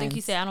I think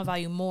he said I don't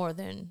value more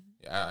than...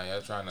 I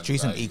try not to treat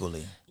them value.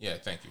 equally. Yeah,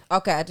 thank you.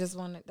 Okay, I just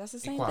wanted... That's the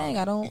same thing.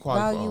 I don't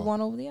value one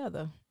over the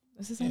other.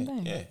 It's the same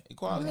thing. Yeah,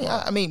 equality.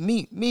 I mean,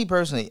 me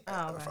personally,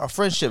 right. a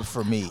friendship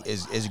for me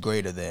is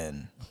greater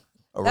than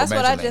a That's romantic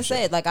what I just relationship.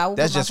 said. Like, I would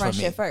That's put my just for me.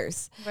 friendship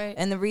first. Right.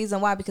 And the reason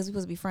why, because we're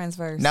supposed to be friends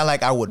first. Not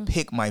like I would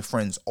pick my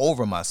friends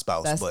over my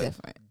spouse, That's but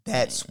different.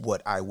 that's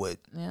what I would.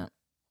 Yeah.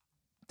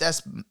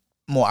 That's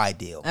more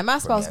ideal. And my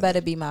for spouse me, I better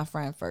think. be my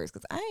friend first,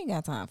 because I ain't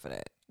got time for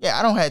that. Yeah,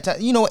 I don't have time.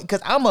 You know what?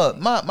 Because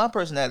my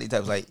personality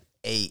type is like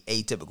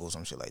atypical,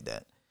 some shit like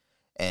that.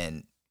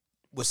 And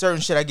with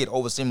certain shit, I get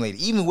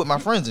overstimulated, even with my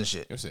friends and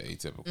shit. You say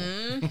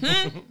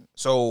atypical.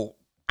 So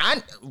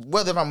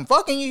whether if I'm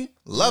fucking you,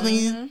 loving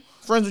you,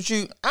 friends with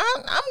you,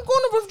 I'm going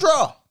to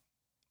withdraw.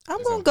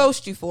 I'm going to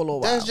ghost you for a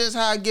little while. That's just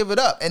how I give it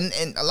up. And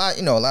a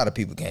lot of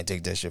people can't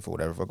take that shit for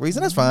whatever fuck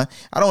reason. That's fine.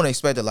 I don't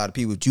expect a lot of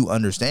people to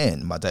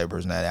understand my type of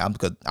personality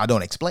because I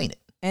don't explain it.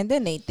 And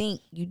then they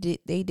think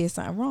they did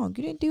something wrong.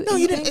 You didn't do anything No,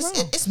 you didn't.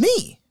 wrong. It's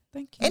me.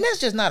 Thank you. And that's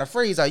just not a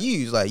phrase I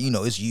use. Like,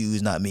 it's you,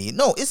 it's not me.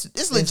 No,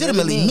 it's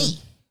legitimately really me.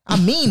 I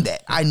mean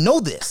that. I know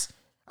this.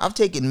 I've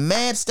taken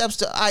mad steps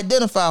to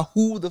identify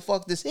who the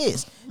fuck this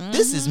is.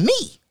 This is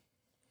me.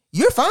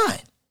 You're fine.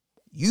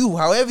 You,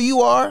 however you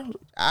are,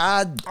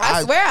 I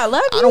swear I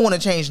love you. I don't want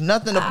to change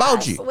nothing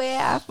about you. I swear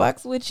I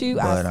fucks with you.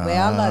 But I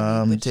swear I love you.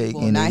 I'm But you will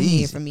taking not it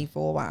hear easy. from me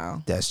for a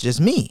while. That's just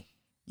me.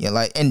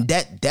 Yeah, and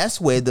that's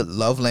where the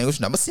love language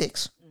number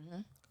 6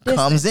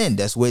 comes in.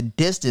 That's where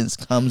distance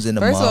comes in.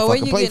 First of all, where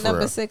you play get for number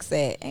real. 6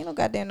 at? Ain't no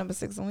goddamn number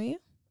 6 on here.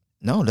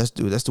 No, that's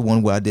the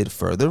one where I did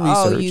further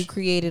research. Oh, you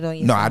created on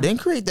your No, phone. I didn't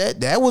create that.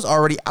 That was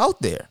already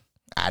out there.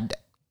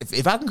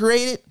 If I can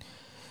create it,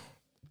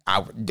 I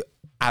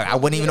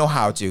wouldn't even know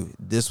how to.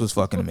 This was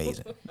fucking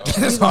amazing.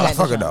 That's all I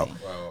fucking know.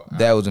 Well,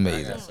 That was I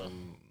amazing. got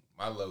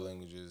my love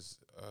languages,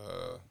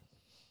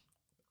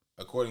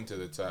 according to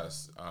the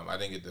test, I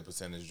didn't get the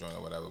percentage joint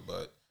or whatever,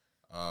 but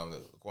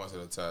according to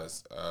the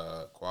test,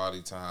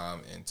 quality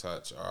time and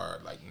touch are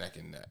like neck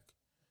and neck.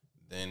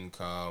 Then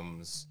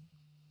comes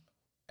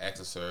acts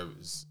of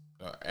service,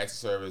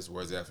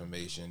 words of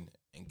affirmation,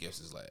 and gifts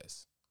is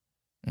last.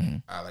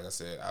 Like I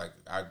said,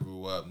 I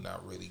grew up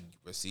not really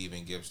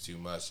receiving gifts too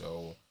much,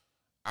 so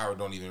I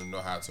don't even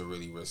know how to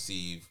really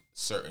receive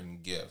certain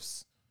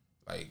gifts.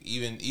 Like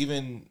even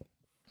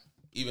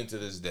to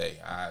this day,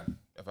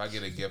 if I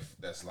get a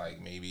gift that's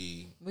like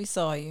maybe we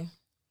saw you.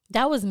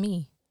 That was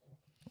me.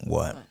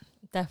 What?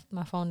 That's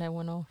my phone that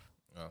went off.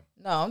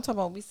 No, I'm talking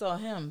about we saw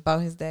him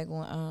about his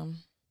daggone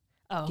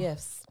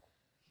gifts.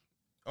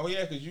 Oh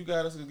yeah, because you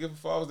got us a gift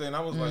for Father's Day, and I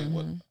was like,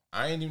 what?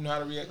 I ain't even know how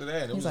to react to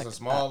that. And it was just a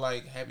small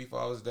like Happy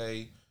Father's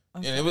Day,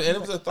 and it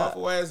was a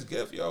thoughtful ass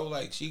gift, yo.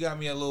 Like she got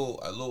me a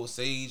little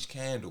sage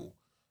candle.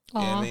 You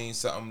know what I mean?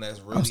 Something that's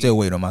really. I'm still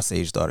waiting on my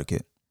sage starter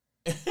kit.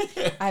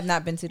 I have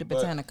not been to the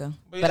Botanica,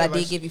 but I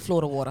did give you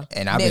Florida water.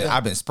 And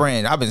I've been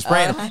spraying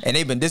them, and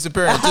they've been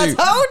disappearing too. I told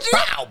you.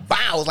 Bow,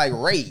 bow, it's like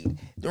raid.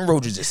 Them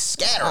roaches just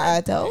scattering.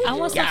 I told you. I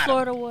want some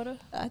Florida water.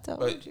 I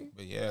told you.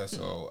 But yeah,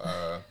 so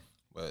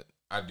but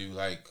I do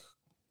like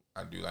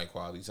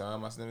quality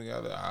time. I spend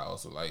together. I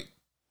also like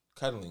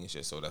cuddling and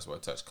shit. So that's where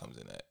touch comes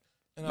in at.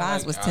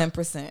 Mine was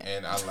 10%.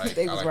 And I like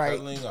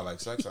cuddling. I like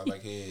sex. I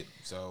like head.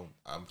 So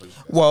I'm pretty.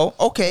 Well,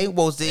 okay.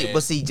 Well,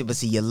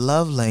 see, your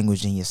love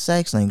language and your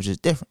sex language is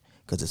different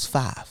because it's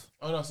 5.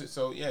 Oh no.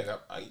 So yeah,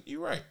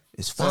 you're right.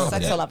 It's 5.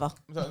 Sex or lover.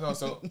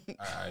 So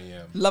I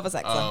am Lover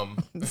sex.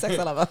 Sex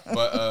or lover.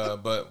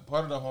 But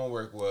part of the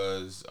homework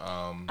was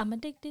I'm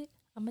addicted.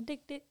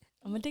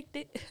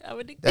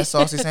 That's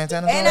Saucy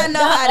Santana. And I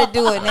know how to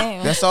do it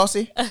now. That's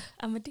Saucy.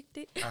 I'm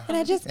addicted.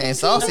 And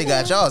Saucy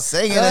got y'all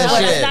singing and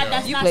shit.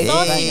 That's not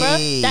saucy,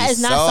 bro. That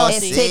is not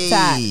saucy.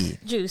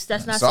 TikTok. Juice.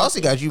 That's not Saucy.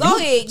 saucy. Got you. Go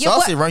ahead.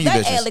 Saucy run you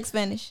Let bitches. Alex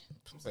finish.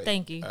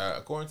 Thank you.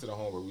 According to the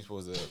homework, we're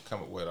supposed to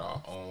come up with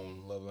our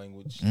own love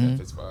language that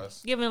fits for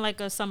us. Giving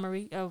like a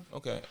summary of.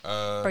 Okay.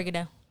 Break it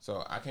down.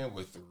 So I came up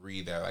with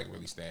 3 that like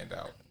really stand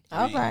out. 3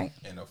 All right.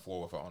 And a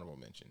 4 with an honorable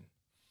mention.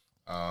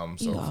 You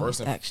So are,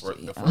 the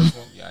actually, first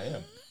one, yeah, I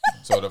am.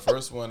 So the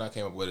first one I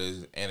came up with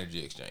is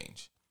energy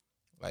exchange.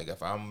 Like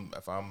if I'm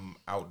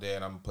out there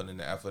and I'm putting in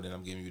the effort and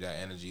I'm giving you that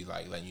energy,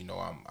 like letting you know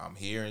I'm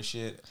here and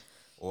shit,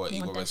 or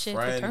equal as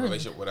friend,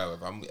 relationship, whatever.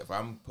 If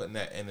I'm putting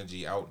that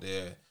energy out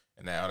there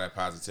and all that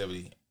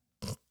positivity,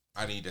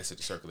 I need that shit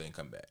to circulate and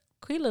come back.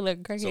 Queen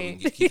look great. So we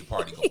can keep the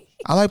party going.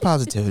 I like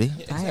positivity.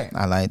 Yeah, exactly.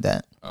 I like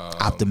that.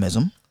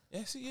 Optimism.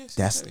 Yes, yes.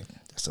 That's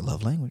a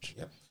love language.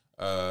 Yep.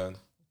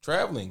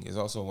 Traveling is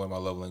also one of my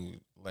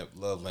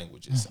love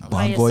languages.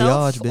 Bon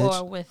voyage,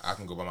 bitch. I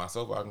can go by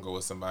myself, or I can go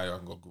with somebody, or I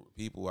can go with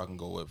people, I can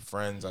go with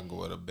friends, I can go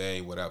with a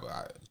bae, whatever.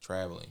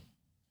 Traveling.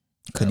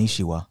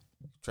 Konnichiwa.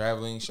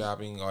 Traveling,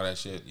 shopping, all that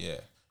shit. Yeah.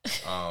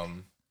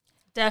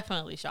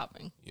 Definitely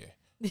shopping. Yeah.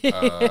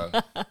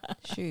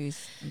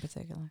 Shoes in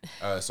particular.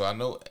 So I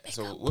know.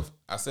 So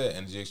I said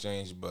energy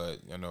exchange, but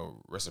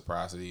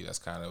reciprocity. That's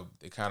kind of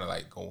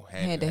like go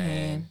hand in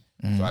hand.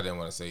 Mm-hmm. So I didn't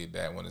want to say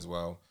that one as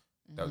well.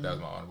 That was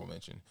my honorable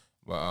mention.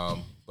 But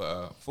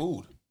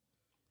food.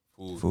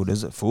 Food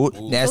is a food.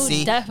 Now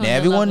see, now definitely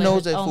everyone a knows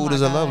love that language. food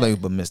is a love language,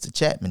 but Mr.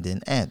 Chapman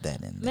didn't add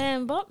that in there.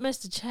 Man, but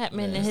Mr.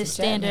 Chapman and his Mr.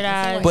 Chapman.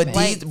 standardized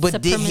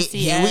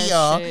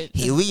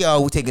Here we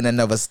are. We're taking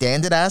another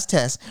standardized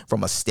test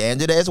from a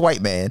standard-ass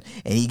white man,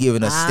 and he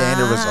giving us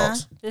standard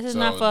results. This is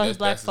not for us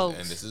black folks.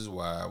 And this is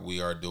why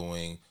we are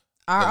doing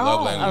Our the love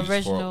own language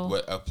original. for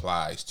what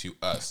applies to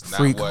us,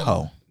 Freak not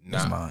hoe.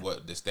 not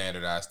what the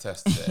standardized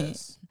test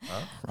says.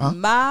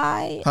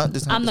 My I'm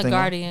the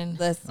guardian.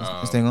 listen.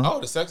 This thing on?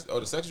 The sex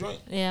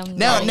joint. Yeah. I'm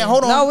Now, guardian.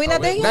 hold on. No, we're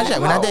not there yet. Not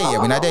yet. We're not there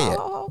yet. We're not there yet.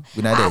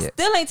 We're not there I yet.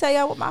 still ain't tell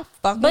y'all what my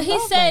fucking. But he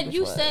love said language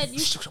you was. said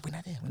you. We're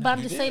not there. But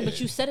I'm just saying.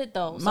 But you said it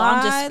though. So My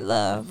I'm just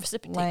love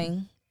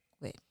reciprocating.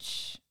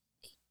 language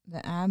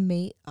that I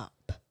made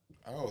up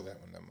Oh,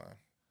 that one. Never mind.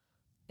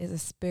 is a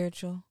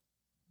spiritual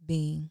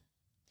being,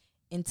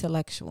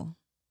 intellectual.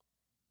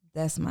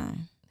 That's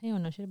mine. He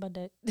don't know shit about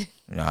that.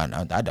 No,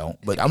 I don't.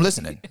 But I'm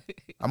listening.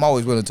 I'm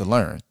always willing to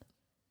learn.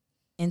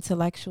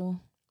 Intellectual.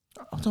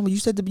 I'm talking about you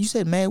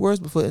said mad words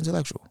before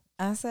intellectual.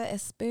 I said a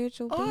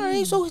spiritual being. All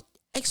right, so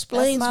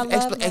explain That's my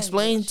love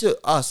language. to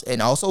us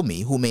and also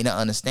me who may not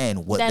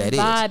understand what that is.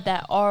 vibe,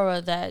 that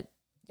aura, that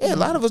Yeah, a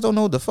lot of us don't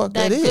know what the fuck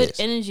that good is.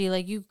 energy.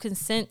 Like you can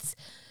sense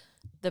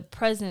the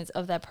presence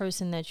of that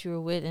person that you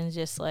were with, and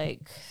just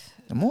like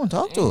Come on,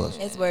 talk to us.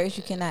 It's words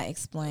you cannot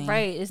explain.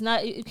 right. It's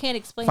not. You can't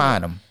explain.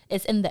 Find it. them.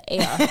 It's in the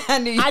air.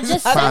 I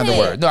just said Find the it.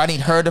 word. No, I need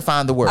her to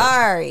find the word.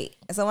 All right.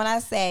 So when I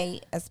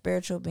say a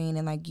spiritual being,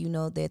 and like you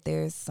know that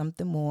there's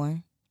something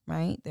more,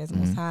 right? There's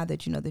Most High,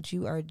 that you know that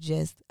you are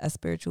just a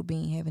spiritual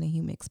being having a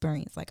human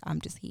experience. Like I'm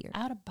just here.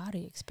 Out of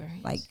body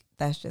experience. Like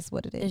that's just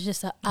what it is. it's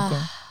just a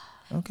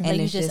Okay. and like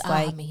you it's just just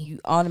like me. you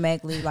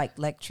automatically like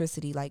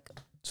electricity, like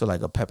So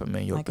like a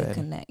peppermint yolk like a patty.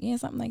 connect, yeah,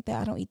 something like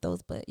that. I don't eat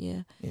those, but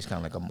yeah, It's kind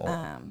of like a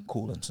more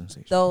cooling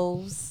sensation.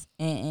 those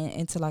and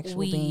intellectual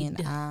Weed. being.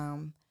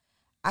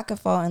 I could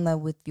fall in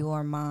love with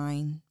your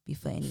mind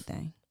before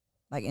anything,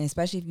 like, and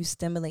especially if you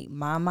stimulate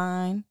my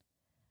mind.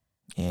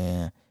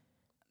 Yeah.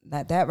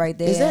 That right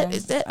there.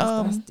 Is that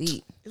that's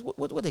deep.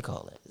 What they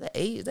call it?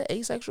 Is that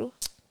asexual?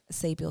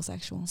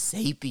 Sapiosexual.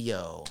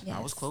 Sapio. I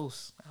was Yes.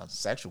 close. The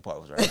sexual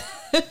part was right.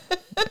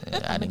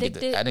 Yeah, I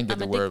didn't get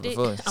the I'm word addicted.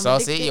 before. I'm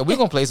Saucy. addicted. Yeah, we're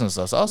gonna play some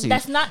saucy.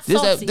 That's not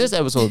this saucy. This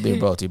episode is being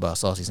brought to you by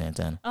Saucy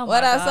Santana. Oh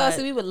What my up, God.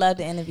 Saucy? We would love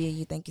to interview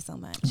you. Thank you so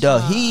much.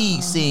 He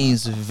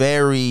seems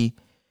very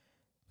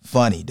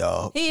funny,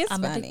 dog. He is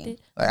I'm funny.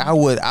 addicted. Like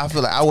I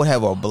feel like I would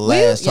have a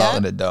blast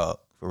talking to dog.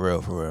 For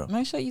real.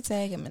 Make sure you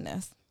tag him in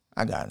this.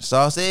 I got it.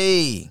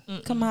 Saucy.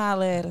 Come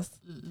holler at us.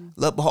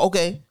 Look,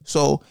 okay,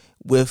 so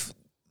with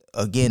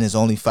again, it's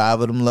only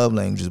 5 of them love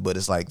languages, but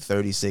it's like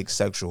 36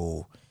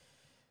 sexual,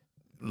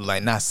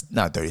 like not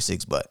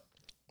 36, but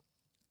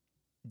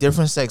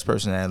different sex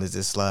personalities.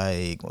 It's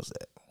like, what's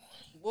that?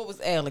 What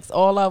was Alex?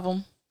 All of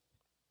them?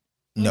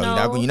 No,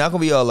 you're not gonna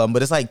be all of them,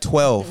 but it's like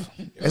 12.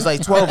 It's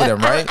like 12 of them,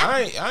 right?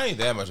 I ain't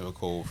that much of a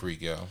cold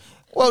freak, yo.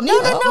 Well, No,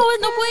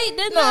 wait.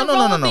 There's nothing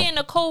wrong with being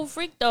a cold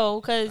freak though,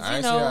 because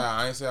you know.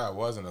 I ain't say I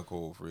wasn't a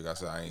cold freak. I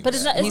said I ain't. But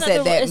it's not. He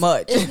said that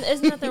much.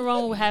 It's nothing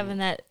wrong with having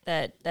that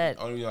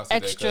Only reason I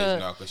said extra.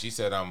 that because she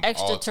said I'm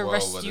all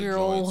 12 of the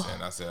joints,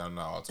 and I said I'm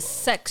not all 12.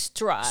 Sex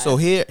drive. So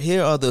here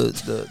are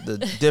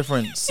the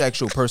different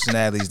sexual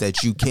personalities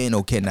that you can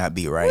or cannot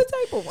be, right? What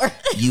type of word?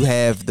 You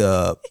have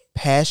the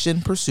passion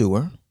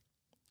pursuer.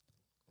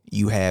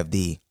 You have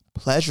the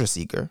pleasure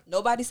seeker.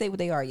 Nobody say what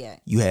they are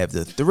yet. You have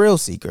the thrill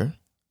seeker.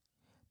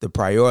 The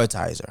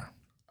prioritizer.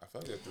 I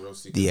feel like the thrill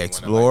seeker. The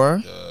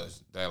explorer.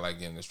 That like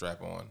getting the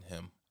strap on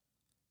him.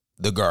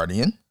 The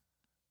guardian.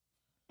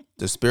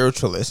 The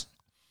spiritualist.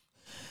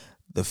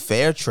 The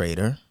fair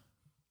trader.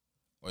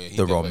 Oh, yeah,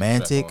 the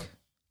romantic.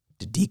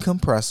 The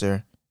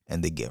decompressor.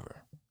 And the giver.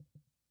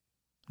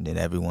 Did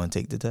everyone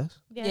take the test?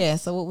 Yes. Yeah,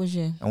 so what was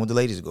you? I want the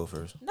ladies to go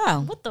first. No.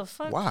 What the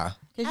fuck? Why?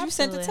 Because you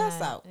sent the Absolutely test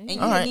not. out. And you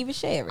All didn't right. even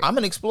share it. I'm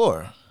an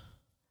explorer.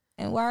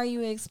 And why are you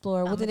an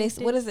explorer? What I'm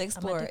addicted. What is an I'm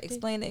explorer? addicted.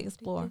 Explain the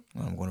explorer.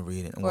 I'm going to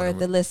read it. For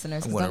the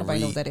listeners, because nobody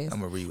knows what that is. I'm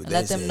going to read what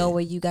Let they them know said.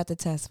 where you got the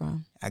test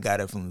from. I got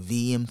it from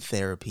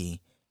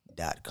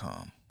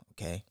vmtherapy.com.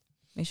 Okay.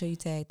 Make sure you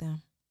tag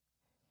them.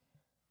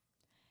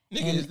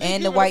 Nigga,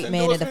 And the white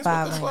man in the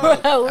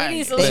 500. Bro, we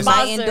need some They might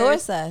sponsors.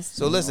 endorse us.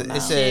 So listen, it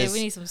Shit, says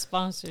we need some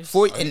sponsors.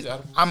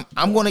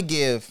 I'm going to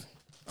give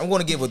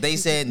what they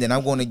said, and then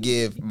I'm going to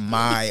give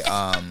my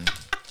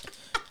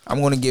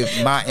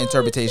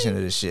interpretation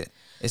of this shit.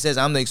 It says,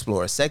 I'm the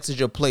explorer. Sex is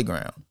your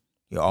playground.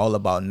 You're all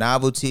about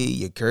novelty.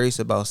 You're curious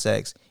about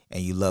sex,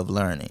 and you love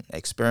learning,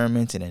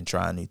 experimenting, and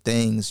trying new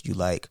things. You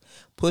like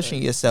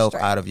pushing yourself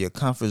out of your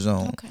comfort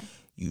zone. Okay.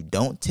 You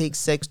don't take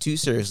sex too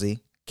seriously.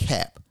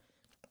 Cap.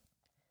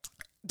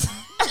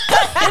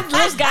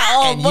 Lips got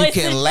all And you moist.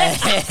 can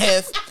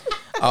laugh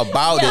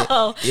about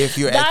Yo, it if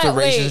your that-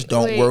 explorations wait,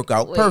 don't wait, work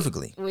out wait,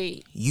 perfectly.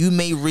 Wait. You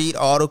may read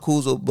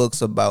articles or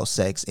books about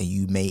sex, and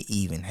you may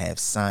even have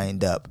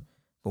signed up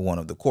for one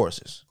of the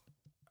courses.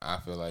 I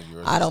feel like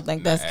yours. I don't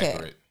think that's cap.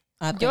 accurate.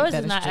 I think Yours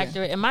that is not true.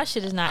 accurate, and my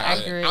shit is not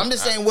accurate. I'm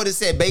just saying what it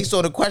said based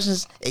on the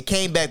questions. It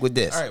came back with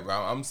this. All right, bro.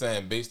 I'm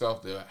saying based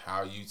off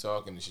how you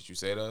talk and the shit you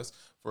say to us.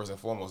 First and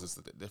foremost,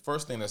 the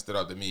first thing that stood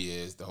out to me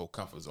is the whole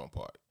comfort zone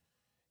part.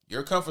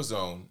 Your comfort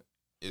zone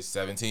is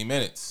 17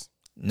 minutes.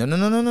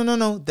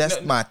 No.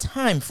 That's my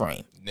time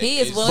frame. He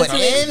is It's- willing But to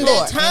in explore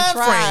that time and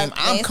try frame,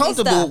 I'm fancy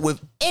comfortable stuff.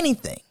 with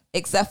anything.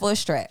 Except for a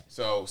strap.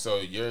 So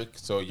you're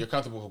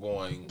comfortable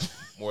going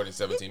more than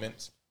 17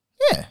 minutes.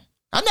 Yeah.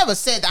 I never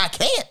said I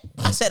can't.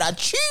 I said I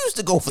choose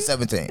to go for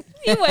 17.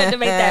 You wanted to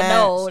make that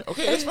known.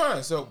 Okay, that's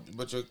fine. So,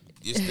 but you're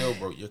still,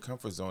 bro. Your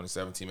comfort zone is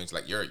 17 minutes.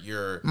 Like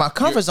My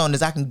comfort zone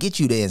is I can get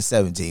you there in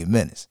 17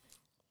 minutes.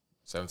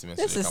 17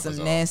 minutes. This your is comfort some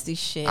zone. nasty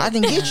shit. I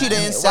can get you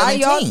there in Why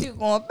y'all 17. keep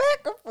going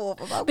back and forth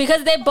about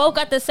Because they both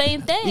got the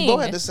same thing. We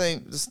both had the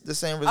same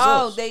results.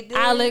 Oh, they did.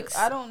 Alex.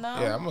 I don't know.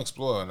 Yeah, I'm an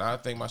explorer, and I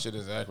think my shit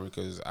is accurate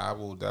because I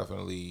will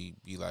definitely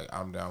be like,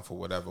 I'm down for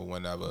whatever,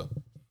 whenever.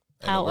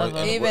 And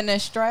However. Even a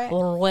strap.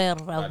 Or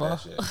not whatever. that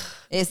shit.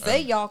 It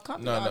say y'all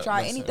come. No, y'all no,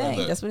 try listen, anything.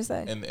 look, That's what it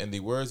say. In the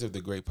words of the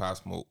great Pop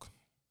Smoke,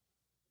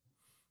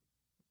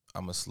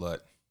 I'm a slut.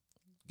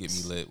 Get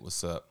me lit.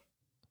 What's up?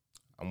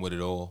 I'm with it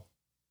all.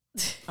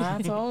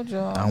 I told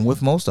y'all. I'm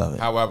with most of it.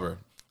 However,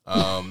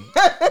 I'm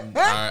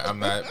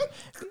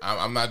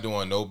not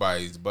doing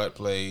nobody's butt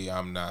play.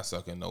 I'm not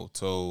sucking no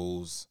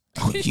toes.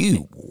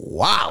 You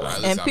wow.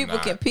 Listen, And I'm people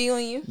not- can pee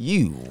on you,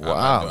 You I'm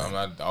wow.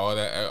 not all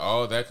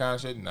that kind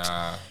of shit.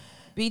 Nah,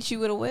 beat you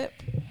with a whip.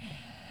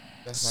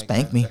 that's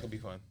Spank me. That could be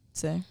fun.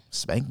 See?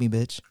 Spank me,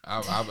 bitch.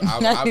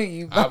 I knew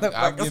you I've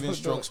motherfuckers given would do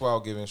strokes while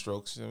giving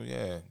strokes. So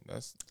yeah,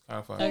 that's kind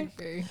of fun.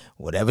 Okay.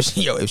 Whatever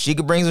if she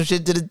could bring some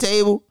shit to the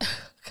table,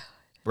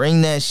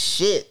 bring that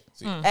shit.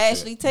 See,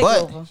 Ashley, take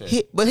But over.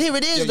 but here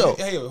it is Yo, though.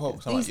 hey,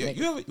 hold on. These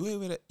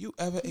You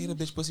ever ate a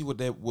bitch pussy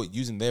with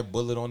using their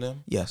bullet on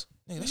them? Yes.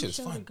 Nigga, that shit is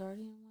fun.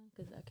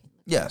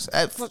 Yes.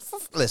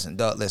 Listen,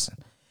 dog, listen.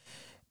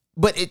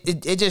 But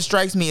it just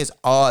strikes me as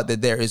odd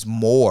that there is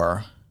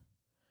more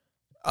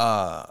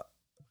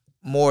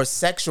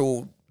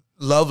sexual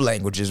love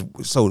languages,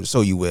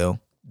 so you will,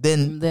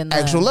 than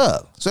actual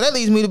love. So that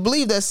leads me to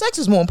believe that sex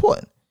is more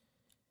important.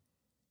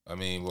 I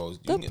mean, well,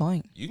 Good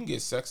point. You can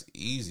get sex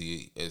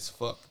easy as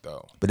fuck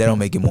though. But that don't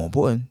make it more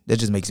important. That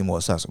just makes it more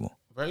accessible.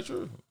 Very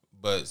true.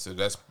 But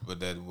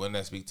that wouldn't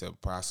that speak to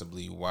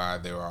possibly why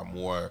there are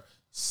more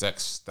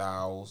sex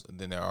styles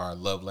than there are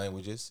love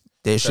languages.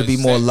 There should be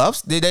more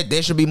love.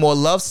 There should be more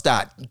love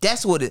style.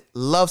 That's what it.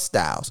 Love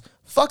styles.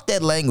 Fuck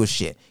that language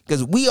shit.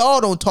 Because we all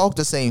don't talk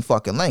the same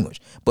fucking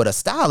language. But a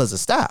style is a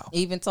style.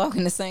 Even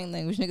talking the same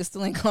language, niggas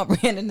still ain't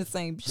comprehending the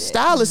same shit.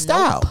 Style is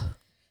style.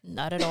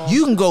 Not at all.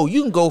 You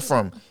can go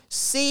from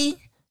C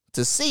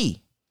to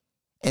C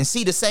and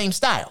see the same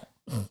style.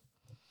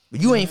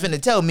 But you ain't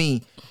finna tell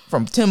me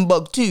from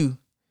Timbuktu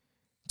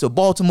to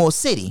Baltimore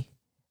City,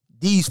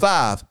 these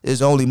 5 is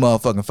the only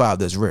motherfucking 5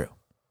 that's real.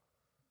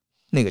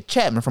 Nigga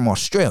Chapman from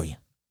Australia.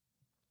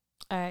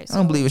 All right. I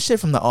don't believe a shit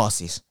from the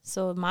Aussies.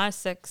 So my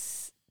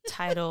sex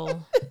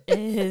title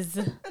is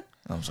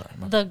I'm sorry.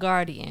 The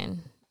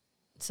Guardian.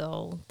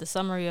 So the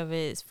summary of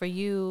it is, for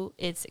you,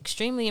 it's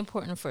extremely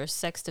important for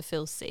sex to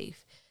feel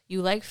safe.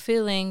 You like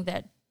feeling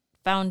that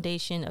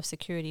foundation of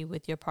security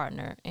with your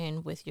partner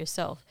and with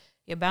yourself.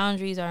 Your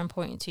boundaries are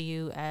important to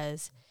you,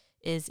 as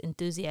is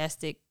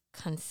enthusiastic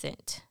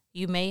consent.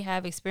 You may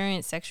have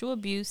experienced sexual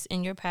abuse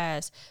in your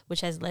past,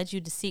 which has led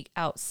you to seek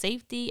out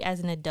safety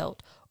as an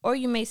adult, or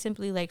you may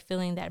simply like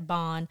feeling that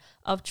bond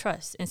of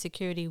trust and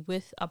security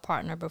with a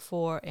partner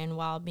before and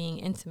while being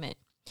intimate.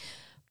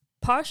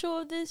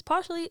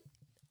 Partially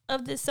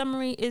of this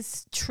summary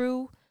is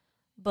true,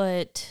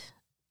 but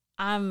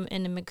I'm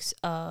in the mix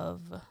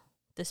of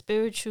the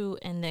spiritual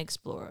and the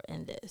explorer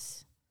in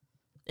this.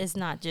 It's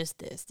not just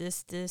this.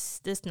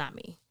 This not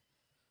me.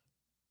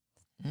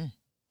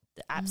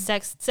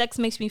 Sex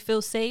makes me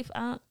feel safe.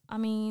 I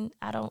mean,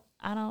 I don't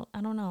know.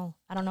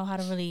 I don't know how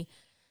to really.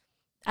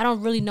 I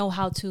don't really know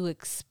how to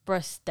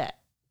express that.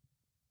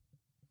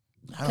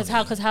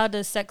 Because how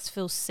does sex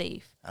feel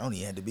safe? I don't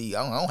even have to be.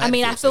 I don't. I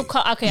mean, I feel safe.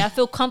 I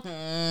feel comfortable.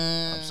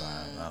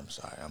 I'm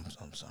sorry.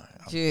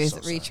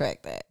 Just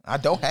retract that. I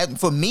don't have.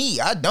 For me,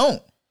 I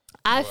don't.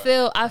 I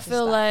feel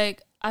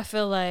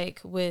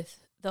like with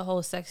the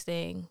whole sex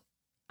thing,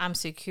 I'm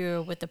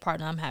secure with the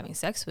partner I'm having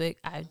sex with.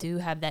 I do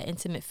have that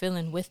intimate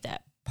feeling with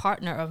that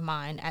partner of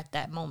mine at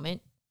that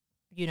moment.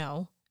 You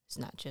know, it's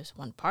not just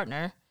one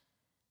partner,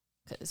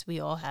 because we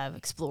all have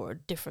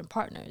explored different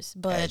partners.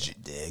 But as you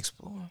did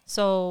explore.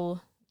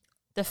 So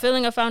the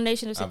feeling of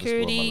foundation of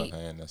security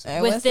and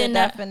what's the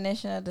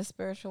definition of the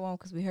spiritual one?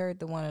 Because we heard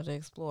the one of the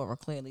explorer.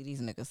 Clearly,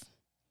 these niggas.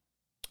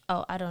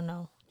 Oh, I don't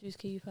know. Juice,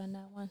 can you find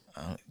that one?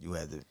 You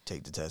had to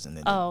take the test and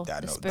then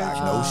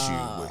diagnose you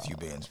with you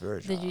being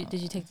spiritual. Did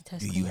you take the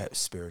test? Do you have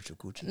spiritual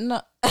coochie?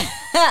 No.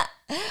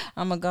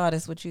 I'm a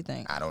goddess. What you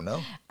think? I don't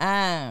know.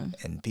 And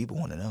people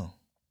want to know.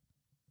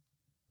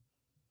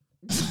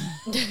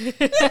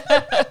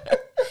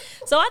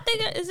 So I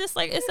think it's just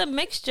like it's a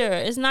mixture.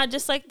 It's not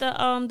just like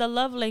the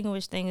love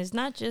language thing. It's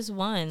not just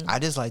one. I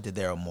just like that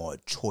there are more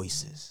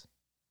choices.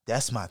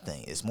 That's my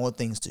thing. It's more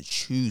things to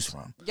choose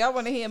from. Y'all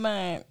want to hear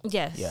mine?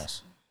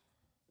 Yes.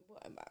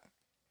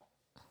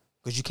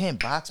 Because you can't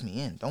box me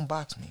in. Don't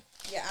box me.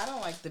 Yeah, I don't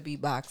like to be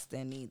boxed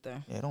in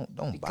either. Yeah, don't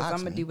box me. Because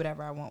I'm going to do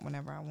whatever I want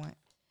whenever I want.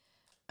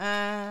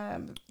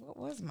 What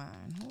was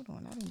mine? Hold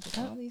on. I didn't get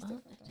all these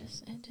different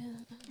things.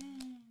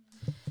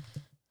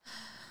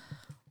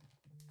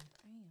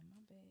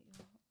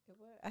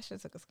 I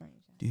should have took a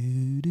screenshot.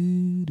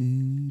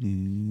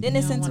 Didn't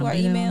it send to our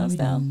emails,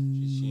 though?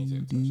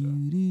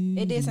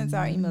 It did send to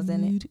our emails,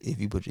 didn't it? If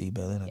you put your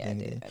email in, I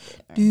think it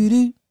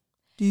did.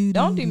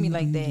 Don't do me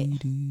like that,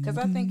 because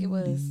I think it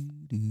was.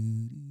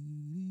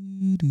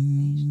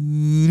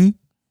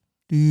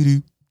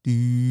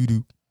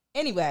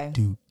 Anyway.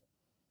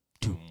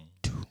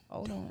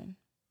 Hold on.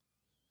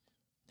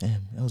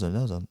 Damn, that was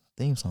a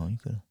theme song. You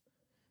could have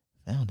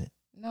found it.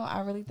 No,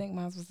 I really think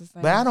mine was the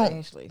same. But I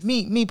don't.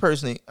 Me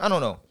personally, I don't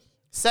know.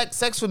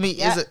 Sex for me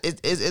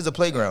is a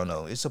playground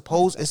though. It's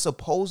supposed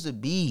to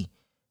be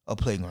a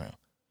playground.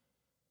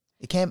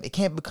 It can't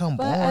become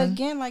boring. But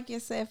again, like you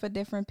said, for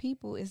different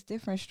people, it's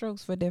different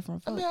strokes for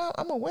different folks. I mean,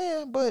 I'm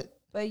aware, but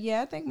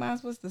yeah, I think mine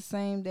was the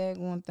same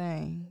daggone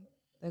thing,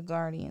 the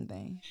guardian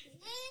thing.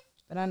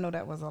 But I know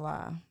that was a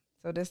lie.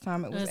 So this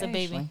time it was a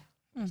baby.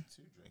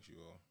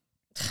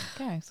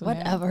 Okay, so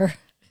whatever.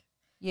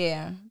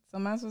 Yeah, so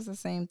mine was the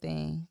same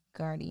thing,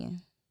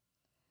 guardian.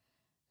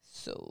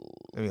 So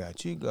we got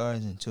 2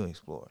 guardians and 2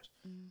 explorers.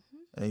 And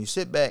then you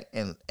sit back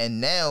and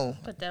now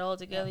put that all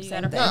together. You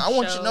got I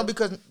want you to know,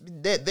 because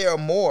there are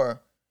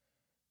more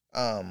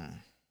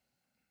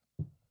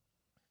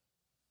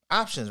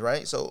options,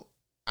 right? So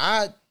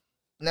I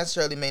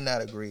necessarily may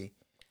not agree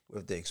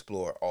with the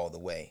explorer all the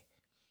way,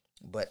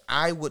 but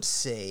I would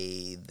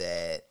say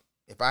that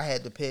if I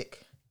had to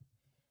pick,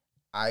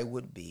 I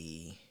would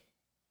be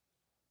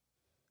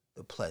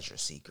the pleasure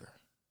seeker.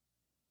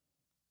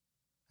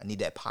 I need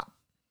that pop.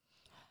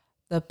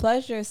 The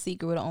pleasure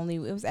seeker it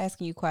was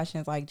asking you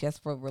questions like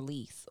just for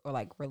release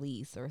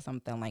or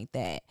something like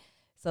that.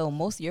 So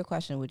most of your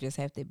question would just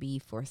have to be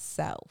for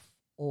self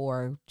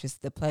or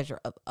just the pleasure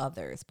of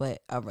others,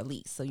 but a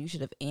release. So you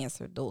should have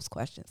answered those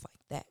questions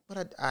like that.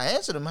 But I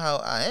answered them how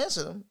I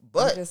answered them.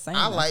 But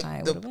I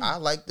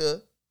like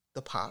the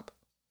pop.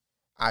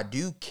 I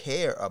do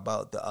care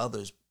about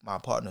my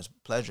partner's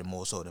pleasure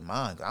more so than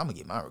mine. 'Cause I'm gonna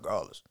get mine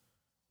regardless.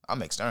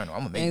 I'm external.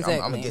 I'm gonna make.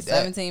 Exactly. I'm gonna get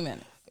that. 17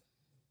 minutes.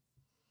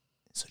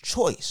 It's a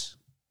choice.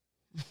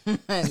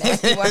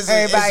 That's what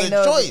everybody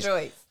knows. It's a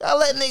choice. I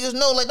let niggas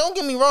know. Like, don't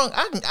get me wrong.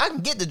 I can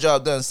get the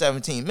job done in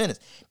 17 minutes.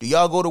 Do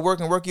y'all go to work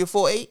and work your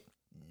full 8?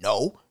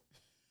 No.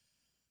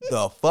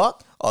 The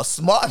fuck? A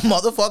smart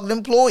motherfucking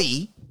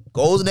employee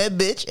goes in that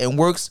bitch and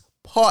works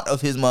part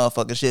of his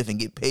motherfucking shift and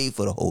get paid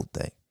for the whole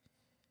thing.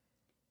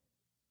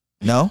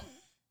 No?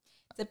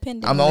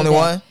 Depending I'm the only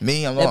one?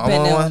 Me? I'm the only one?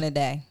 Depending on the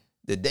day.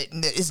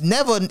 It's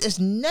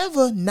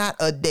never not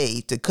a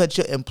day to cut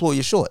your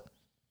employer short.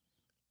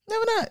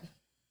 Never not.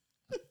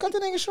 Cut the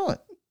nigga short.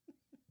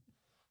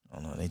 Oh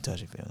no, they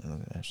touchy feelings.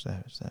 Look at that.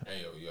 Savage.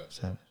 Hey, yo, yeah.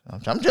 Savage.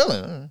 I'm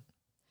chilling.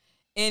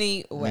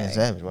 Anyway. Man,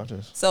 savage. Watch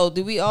this. So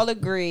do we all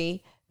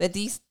agree that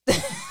these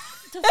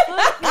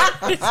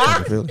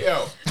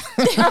Yo.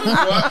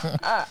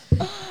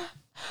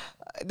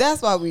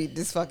 That's why we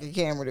this fucking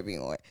camera to be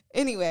on.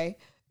 Anyway,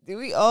 do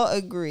we all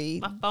agree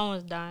My phone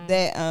is dying.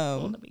 that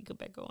Let me go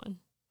back on.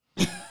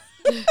 She's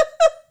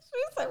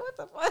like, what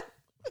the fuck?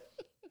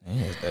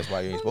 Yeah, that's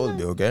why you ain't supposed to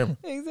be on camera.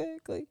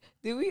 Exactly.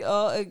 Do we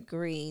all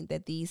agree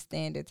that these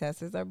standard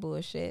tests are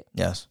bullshit?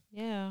 Yes.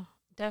 Yeah,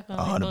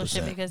 definitely 100%.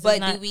 bullshit because But it's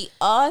not, do we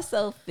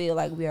also feel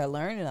like we are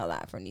learning a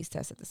lot from these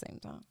tests at the same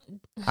time?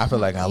 I feel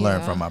like I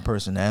learned Yeah. from my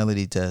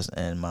personality test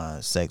and my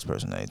sex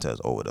personality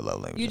test over the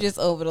love language. You just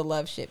over the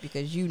love shit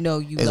because you know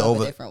you it's love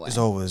over. a different way. It's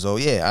over. So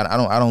yeah,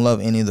 I don't love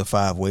any of the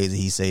 5 ways that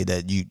he say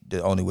that you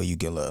the only way you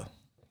get love.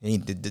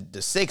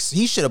 The 6,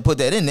 he should have put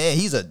that in there.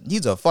 He's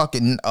a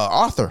fucking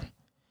author.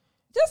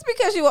 Just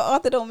because you an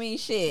author don't mean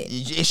shit.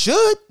 It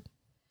should.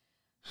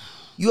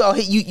 You out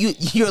here,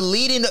 you're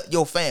leading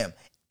your fam.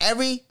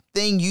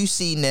 Everything you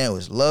see now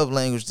is love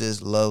language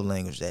this, love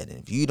language that. And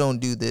if you don't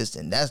do this,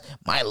 then that's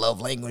my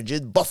love language is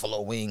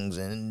buffalo wings.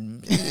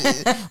 And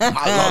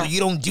my love,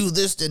 you don't do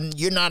this, then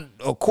you're not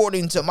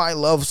according to my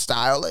love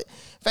style. Like,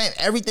 fam,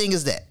 everything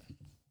is that.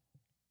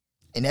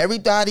 And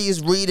everybody is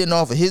reading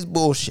off of his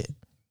bullshit.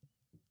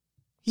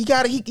 He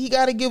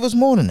gotta give us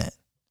more than that.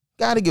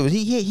 Gotta give it.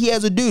 He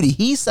has a duty.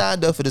 He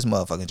signed up for this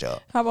motherfucking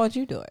job. How about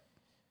you do it?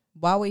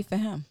 Why wait for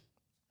him?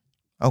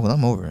 Oh, well,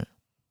 I'm over it.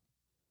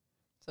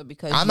 So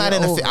because I'm not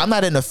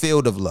in the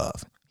field of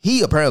love.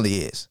 He apparently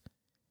is.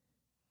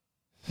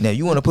 Now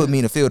you want to put me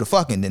in the field of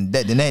fucking, then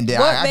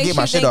I get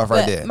my shit off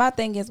right there. My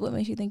thing is, what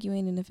makes you think you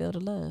ain't in the field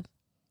of love?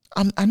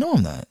 I know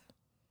I'm not.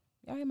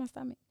 Y'all hear my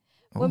stomach?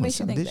 Oh, What makes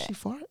you think did that? she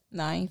fart?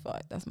 Nah, I ain't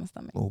fart. That's my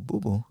stomach. Oh, boo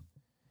boo.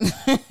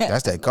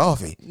 That's that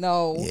coffee.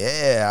 No.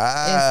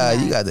 Yeah,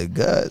 It's you not. got the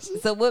guts.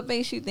 So what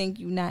makes you think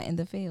you not in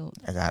the field?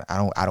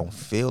 I don't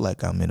feel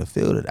like I'm in the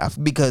field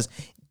because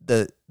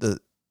the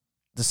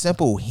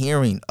simple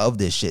hearing of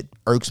this shit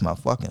irks my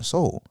fucking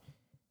soul.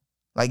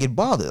 Like, it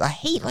bothers. I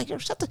hate, like, when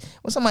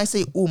somebody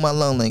say, "Ooh, my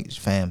love language,"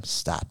 fam,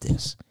 stop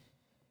this.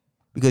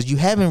 Because you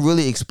haven't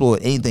really explored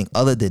anything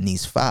other than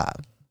these 5.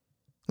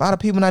 A lot of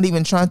people not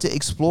even trying to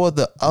explore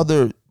the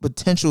other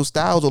potential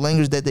styles or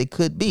language that they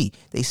could be.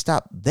 They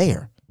stop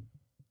there.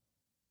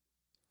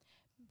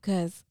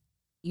 Because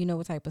you know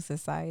what type of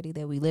society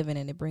that we live in,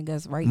 and it bring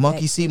us right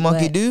Monkey back see, to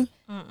monkey what do.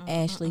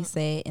 Ashley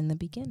said in the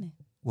beginning.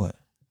 What?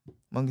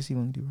 Monkey see,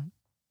 monkey do, right?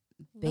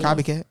 Big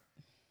Copycat.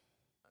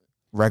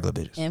 Regular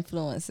bitches.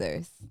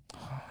 influencers.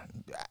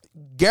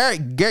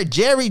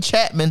 Jerry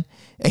Chapman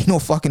ain't no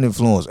fucking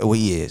influencer. Well,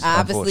 he is.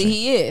 Obviously,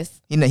 he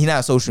is. He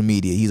not social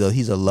media.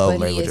 He's a love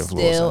But he language is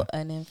influencer. still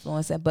an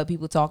influencer. But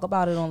people talk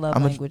about it on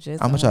love languages.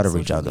 I'm gonna try on to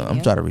reach social out to him. media.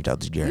 I'm trying to reach out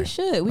to Jerry. You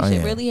should. We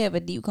should really have a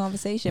deep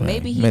conversation. Yeah,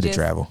 Maybe he made to just,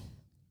 travel.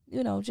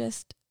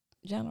 just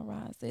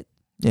generalize it.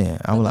 Yeah,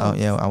 I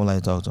would like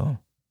to talk to him.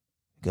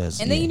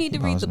 Because, And then you need to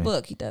read the me.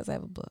 book. He does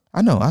have a book.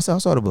 I know. I saw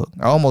the book.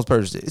 I almost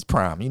purchased it. It's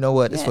Prime. You know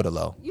what? It's Yeah, for the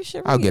low. You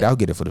should read I'll it.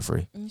 get it for the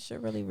free. You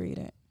should really read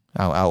it.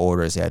 I'll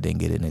order it. Say I didn't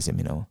get it, and they send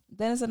me no.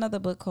 Then there's another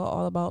book called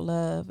All About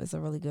Love. It's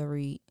a really good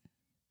read.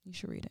 You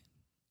should read it.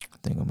 I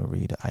think I'm gonna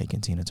read the Ike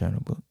and Tina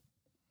Turner book.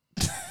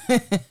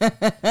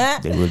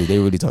 They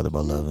really talked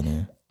about love in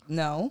there.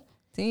 No.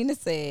 Tina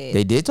said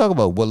They did talk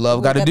about what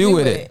love got to do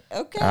with it.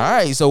 Okay. All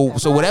right. So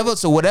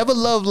whatever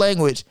love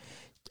language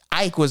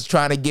Ike was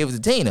trying to give to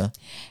Tina,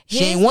 she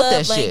His ain't want love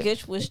that shit.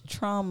 language was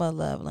trauma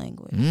love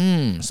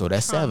language. So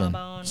that's Trauma 7.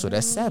 bone. So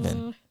that's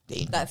 7.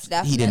 That's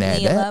he didn't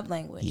add definitely a that. love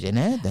language. He didn't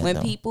add that. When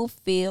though. people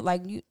feel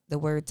like the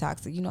word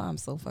toxic, I'm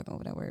so fucking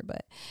over that word,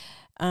 but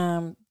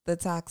the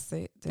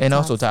toxic. And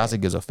also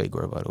toxic is a fake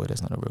word, by the way.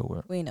 That's not a real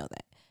word. We know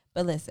that.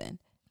 But listen,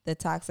 the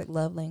toxic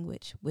love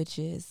language, which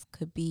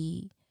could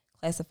be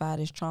classified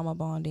as trauma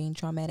bonding,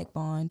 traumatic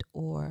bond,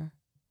 or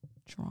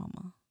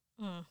trauma.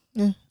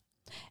 Yeah.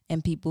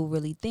 And people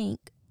really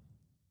think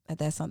that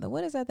that's something.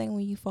 What is that thing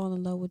when you fall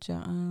in love with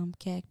your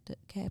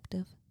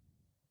captive?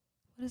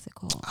 What is it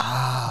called?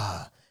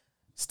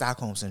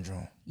 Stockholm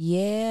syndrome.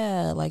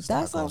 Yeah, like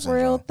Stockholm that's a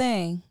real syndrome.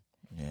 thing.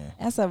 Yeah.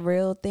 That's a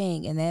real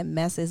thing, and that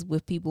messes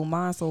with people's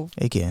minds. So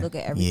It can. look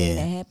at everything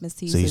that happens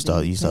to you. So you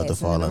then start to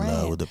passing fall it in love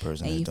around. with the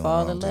person and that's you doing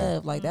fall wrong in to you.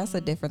 love. Like that's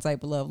a different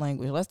type of love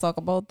language. Let's talk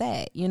about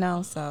that.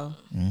 So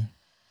Mm.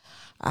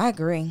 I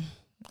agree.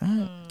 All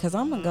right. Because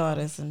I'm a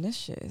goddess, and this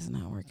shit is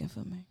not working for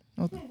me.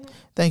 Well,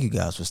 thank you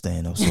guys for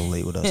staying up so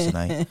late with us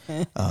tonight.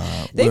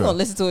 They gonna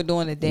listen to it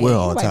during the day. We're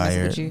all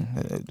tired.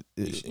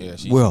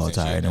 We're all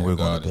tired, and we're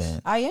going to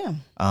bed. I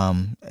am.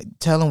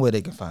 Tell them where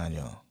they can find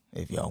y'all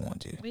if y'all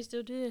want to. We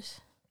still do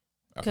this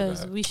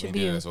because we should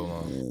be. So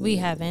long. We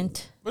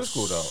haven't. But it's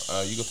cool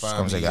though. You can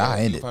find me. You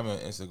can find me on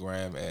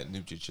Instagram at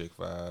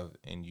NupedChick5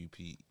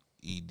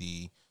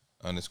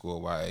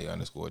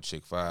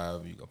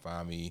 NUPED_YA_Chick5. You can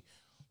find me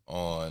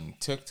on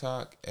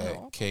TikTok at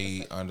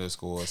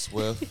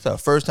K_Swift. It's the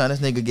first time this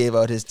nigga gave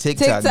out his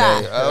TikTok.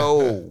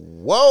 Oh,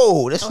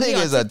 whoa! This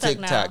nigga is a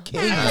TikTok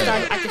king.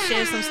 I can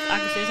share some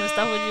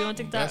stuff with you on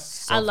TikTok.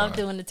 So I love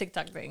doing the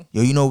TikTok thing.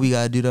 Yo, you know what we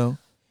gotta do though?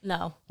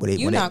 No.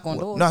 You're not gonna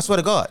do it. No, I swear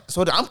to God.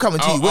 I'm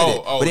coming to you with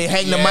it. But they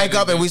hang the mic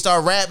up and we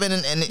start rapping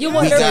and we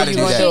gotta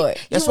do that.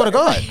 I swear to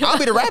God. I'll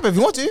be the rapper if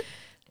you want to.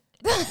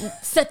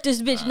 Set this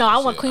bitch. No, I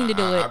want Queen to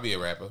do it. I'll be a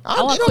rapper. We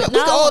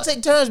can all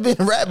take turns being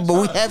a rapper, but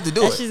we have to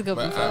do it. That's just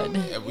gonna be fun.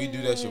 If we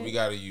do that shit, we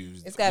gotta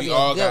use. We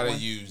all gotta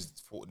use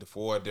the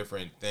 4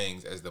 different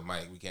things as the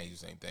mic. We can't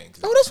use the same thing.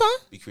 Oh, that's fine.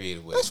 Be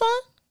creative with it. That's fine.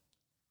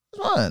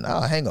 That's fine.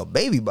 I'll hang a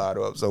baby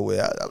bottle up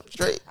somewhere. I'm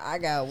straight. I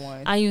got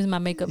one. I use my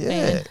makeup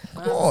band.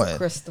 Come on.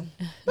 Crystal.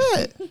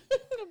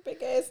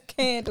 Big ass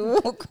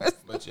candle.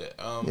 But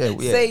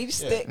sage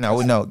stick. No,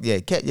 yeah.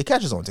 Your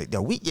catch us on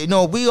TikTok. We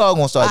all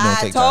gonna start doing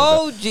TikTok. I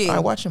told you. All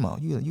right, watch him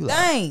out. You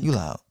loud. You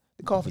loud.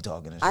 The coffee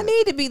talking. And shit. I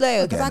need to be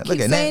loud because I keep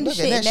saying the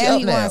shit. Now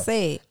he want to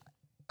say it.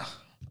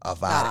 I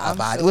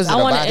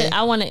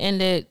want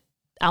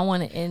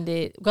to end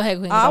it. Go ahead,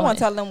 Queen. I want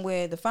to tell them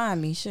where to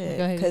find me. Shit.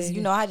 Because,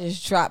 I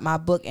just dropped my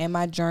book and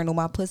my journal,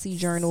 my pussy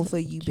journal for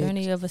you,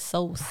 Journey of a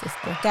Soul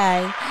Sister.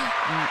 Okay.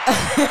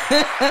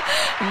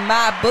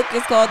 My book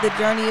is called The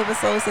Journey of a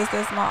Soul Sister.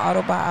 It's my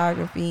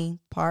autobiography,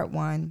 part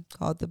 1,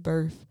 called The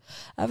Birth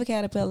of a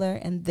Caterpillar.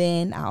 And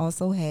then I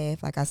also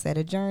have, like I said,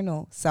 a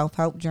journal,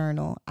 self-help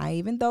journal.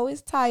 Even though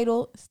it's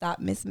titled, Stop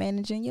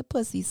Mismanaging Your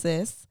Pussy,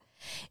 Sis.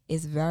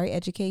 It's very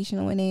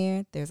educational in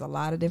there. There's a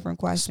lot of different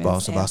questions.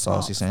 Sponsored by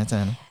Saucy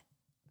Santana.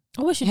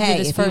 I wish you did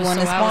this first. If you want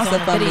to sponsor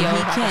from me, he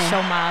can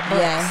show my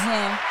books.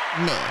 Yeah,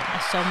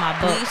 I show my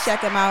books. Please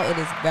check them out. It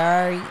is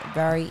very,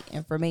 very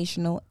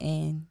informational,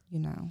 and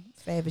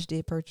Savage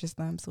did purchase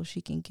them, so she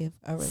can give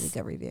a really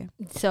good review.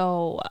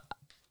 So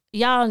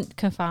y'all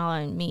can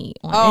find me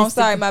on Instagram. I'm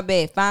sorry, my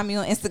bad. Find me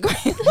on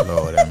Instagram.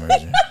 Lord have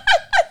mercy.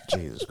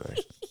 Jesus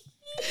Christ.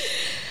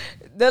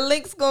 The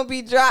link's gonna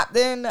be dropped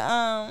in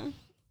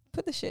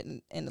put the shit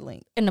in the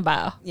link. In the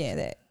bio. Yeah,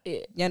 that.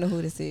 Yeah. Y'all know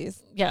who this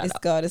is. Yeah. It's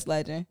Goddess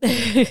Legend.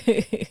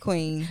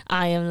 Queen.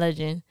 I am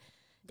Legend.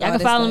 Y'all can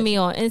follow me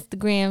on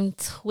Instagram,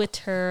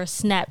 Twitter,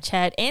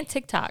 Snapchat, and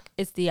TikTok.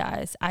 It's the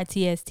eyes.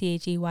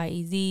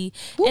 ITSTHEYEZ.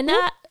 And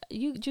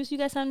Juice, you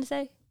got something to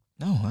say?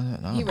 No,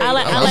 I'm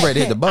ready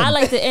to hit the button. I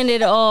like to end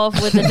it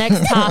off with the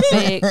next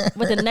topic.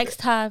 With the next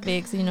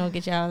topics,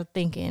 get y'all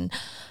thinking.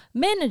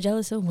 Men are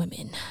jealous of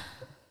women.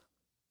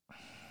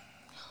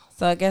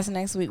 So I guess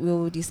next week we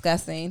will be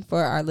discussing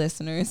for our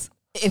listeners,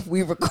 if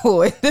we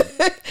record,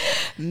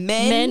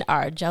 men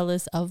are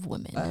jealous of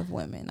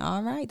women.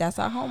 All right, that's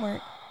our homework.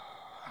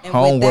 And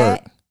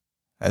homework.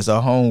 That's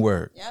our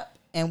homework. Yep.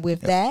 And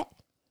with that,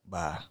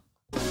 bye.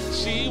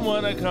 She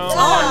wanna come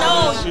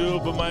on you,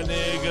 but my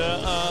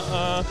nigga,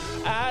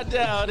 I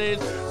doubt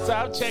it.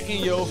 Stop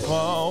checking your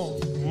phone,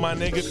 my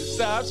nigga.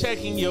 Stop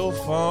checking your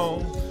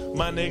phone,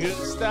 my nigga.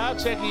 Stop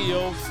checking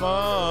your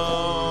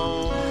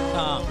phone.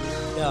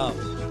 Yo.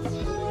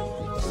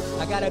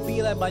 I gotta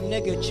be like my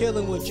nigga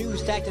chillin' with you,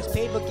 stack this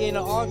paper, get in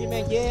an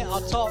argument, yeah,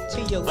 I'll talk to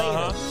you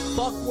later.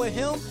 Fuck with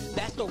him,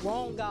 that's the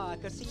wrong guy,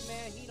 cause see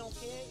man, he don't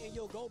care and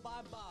you'll go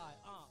bye-bye.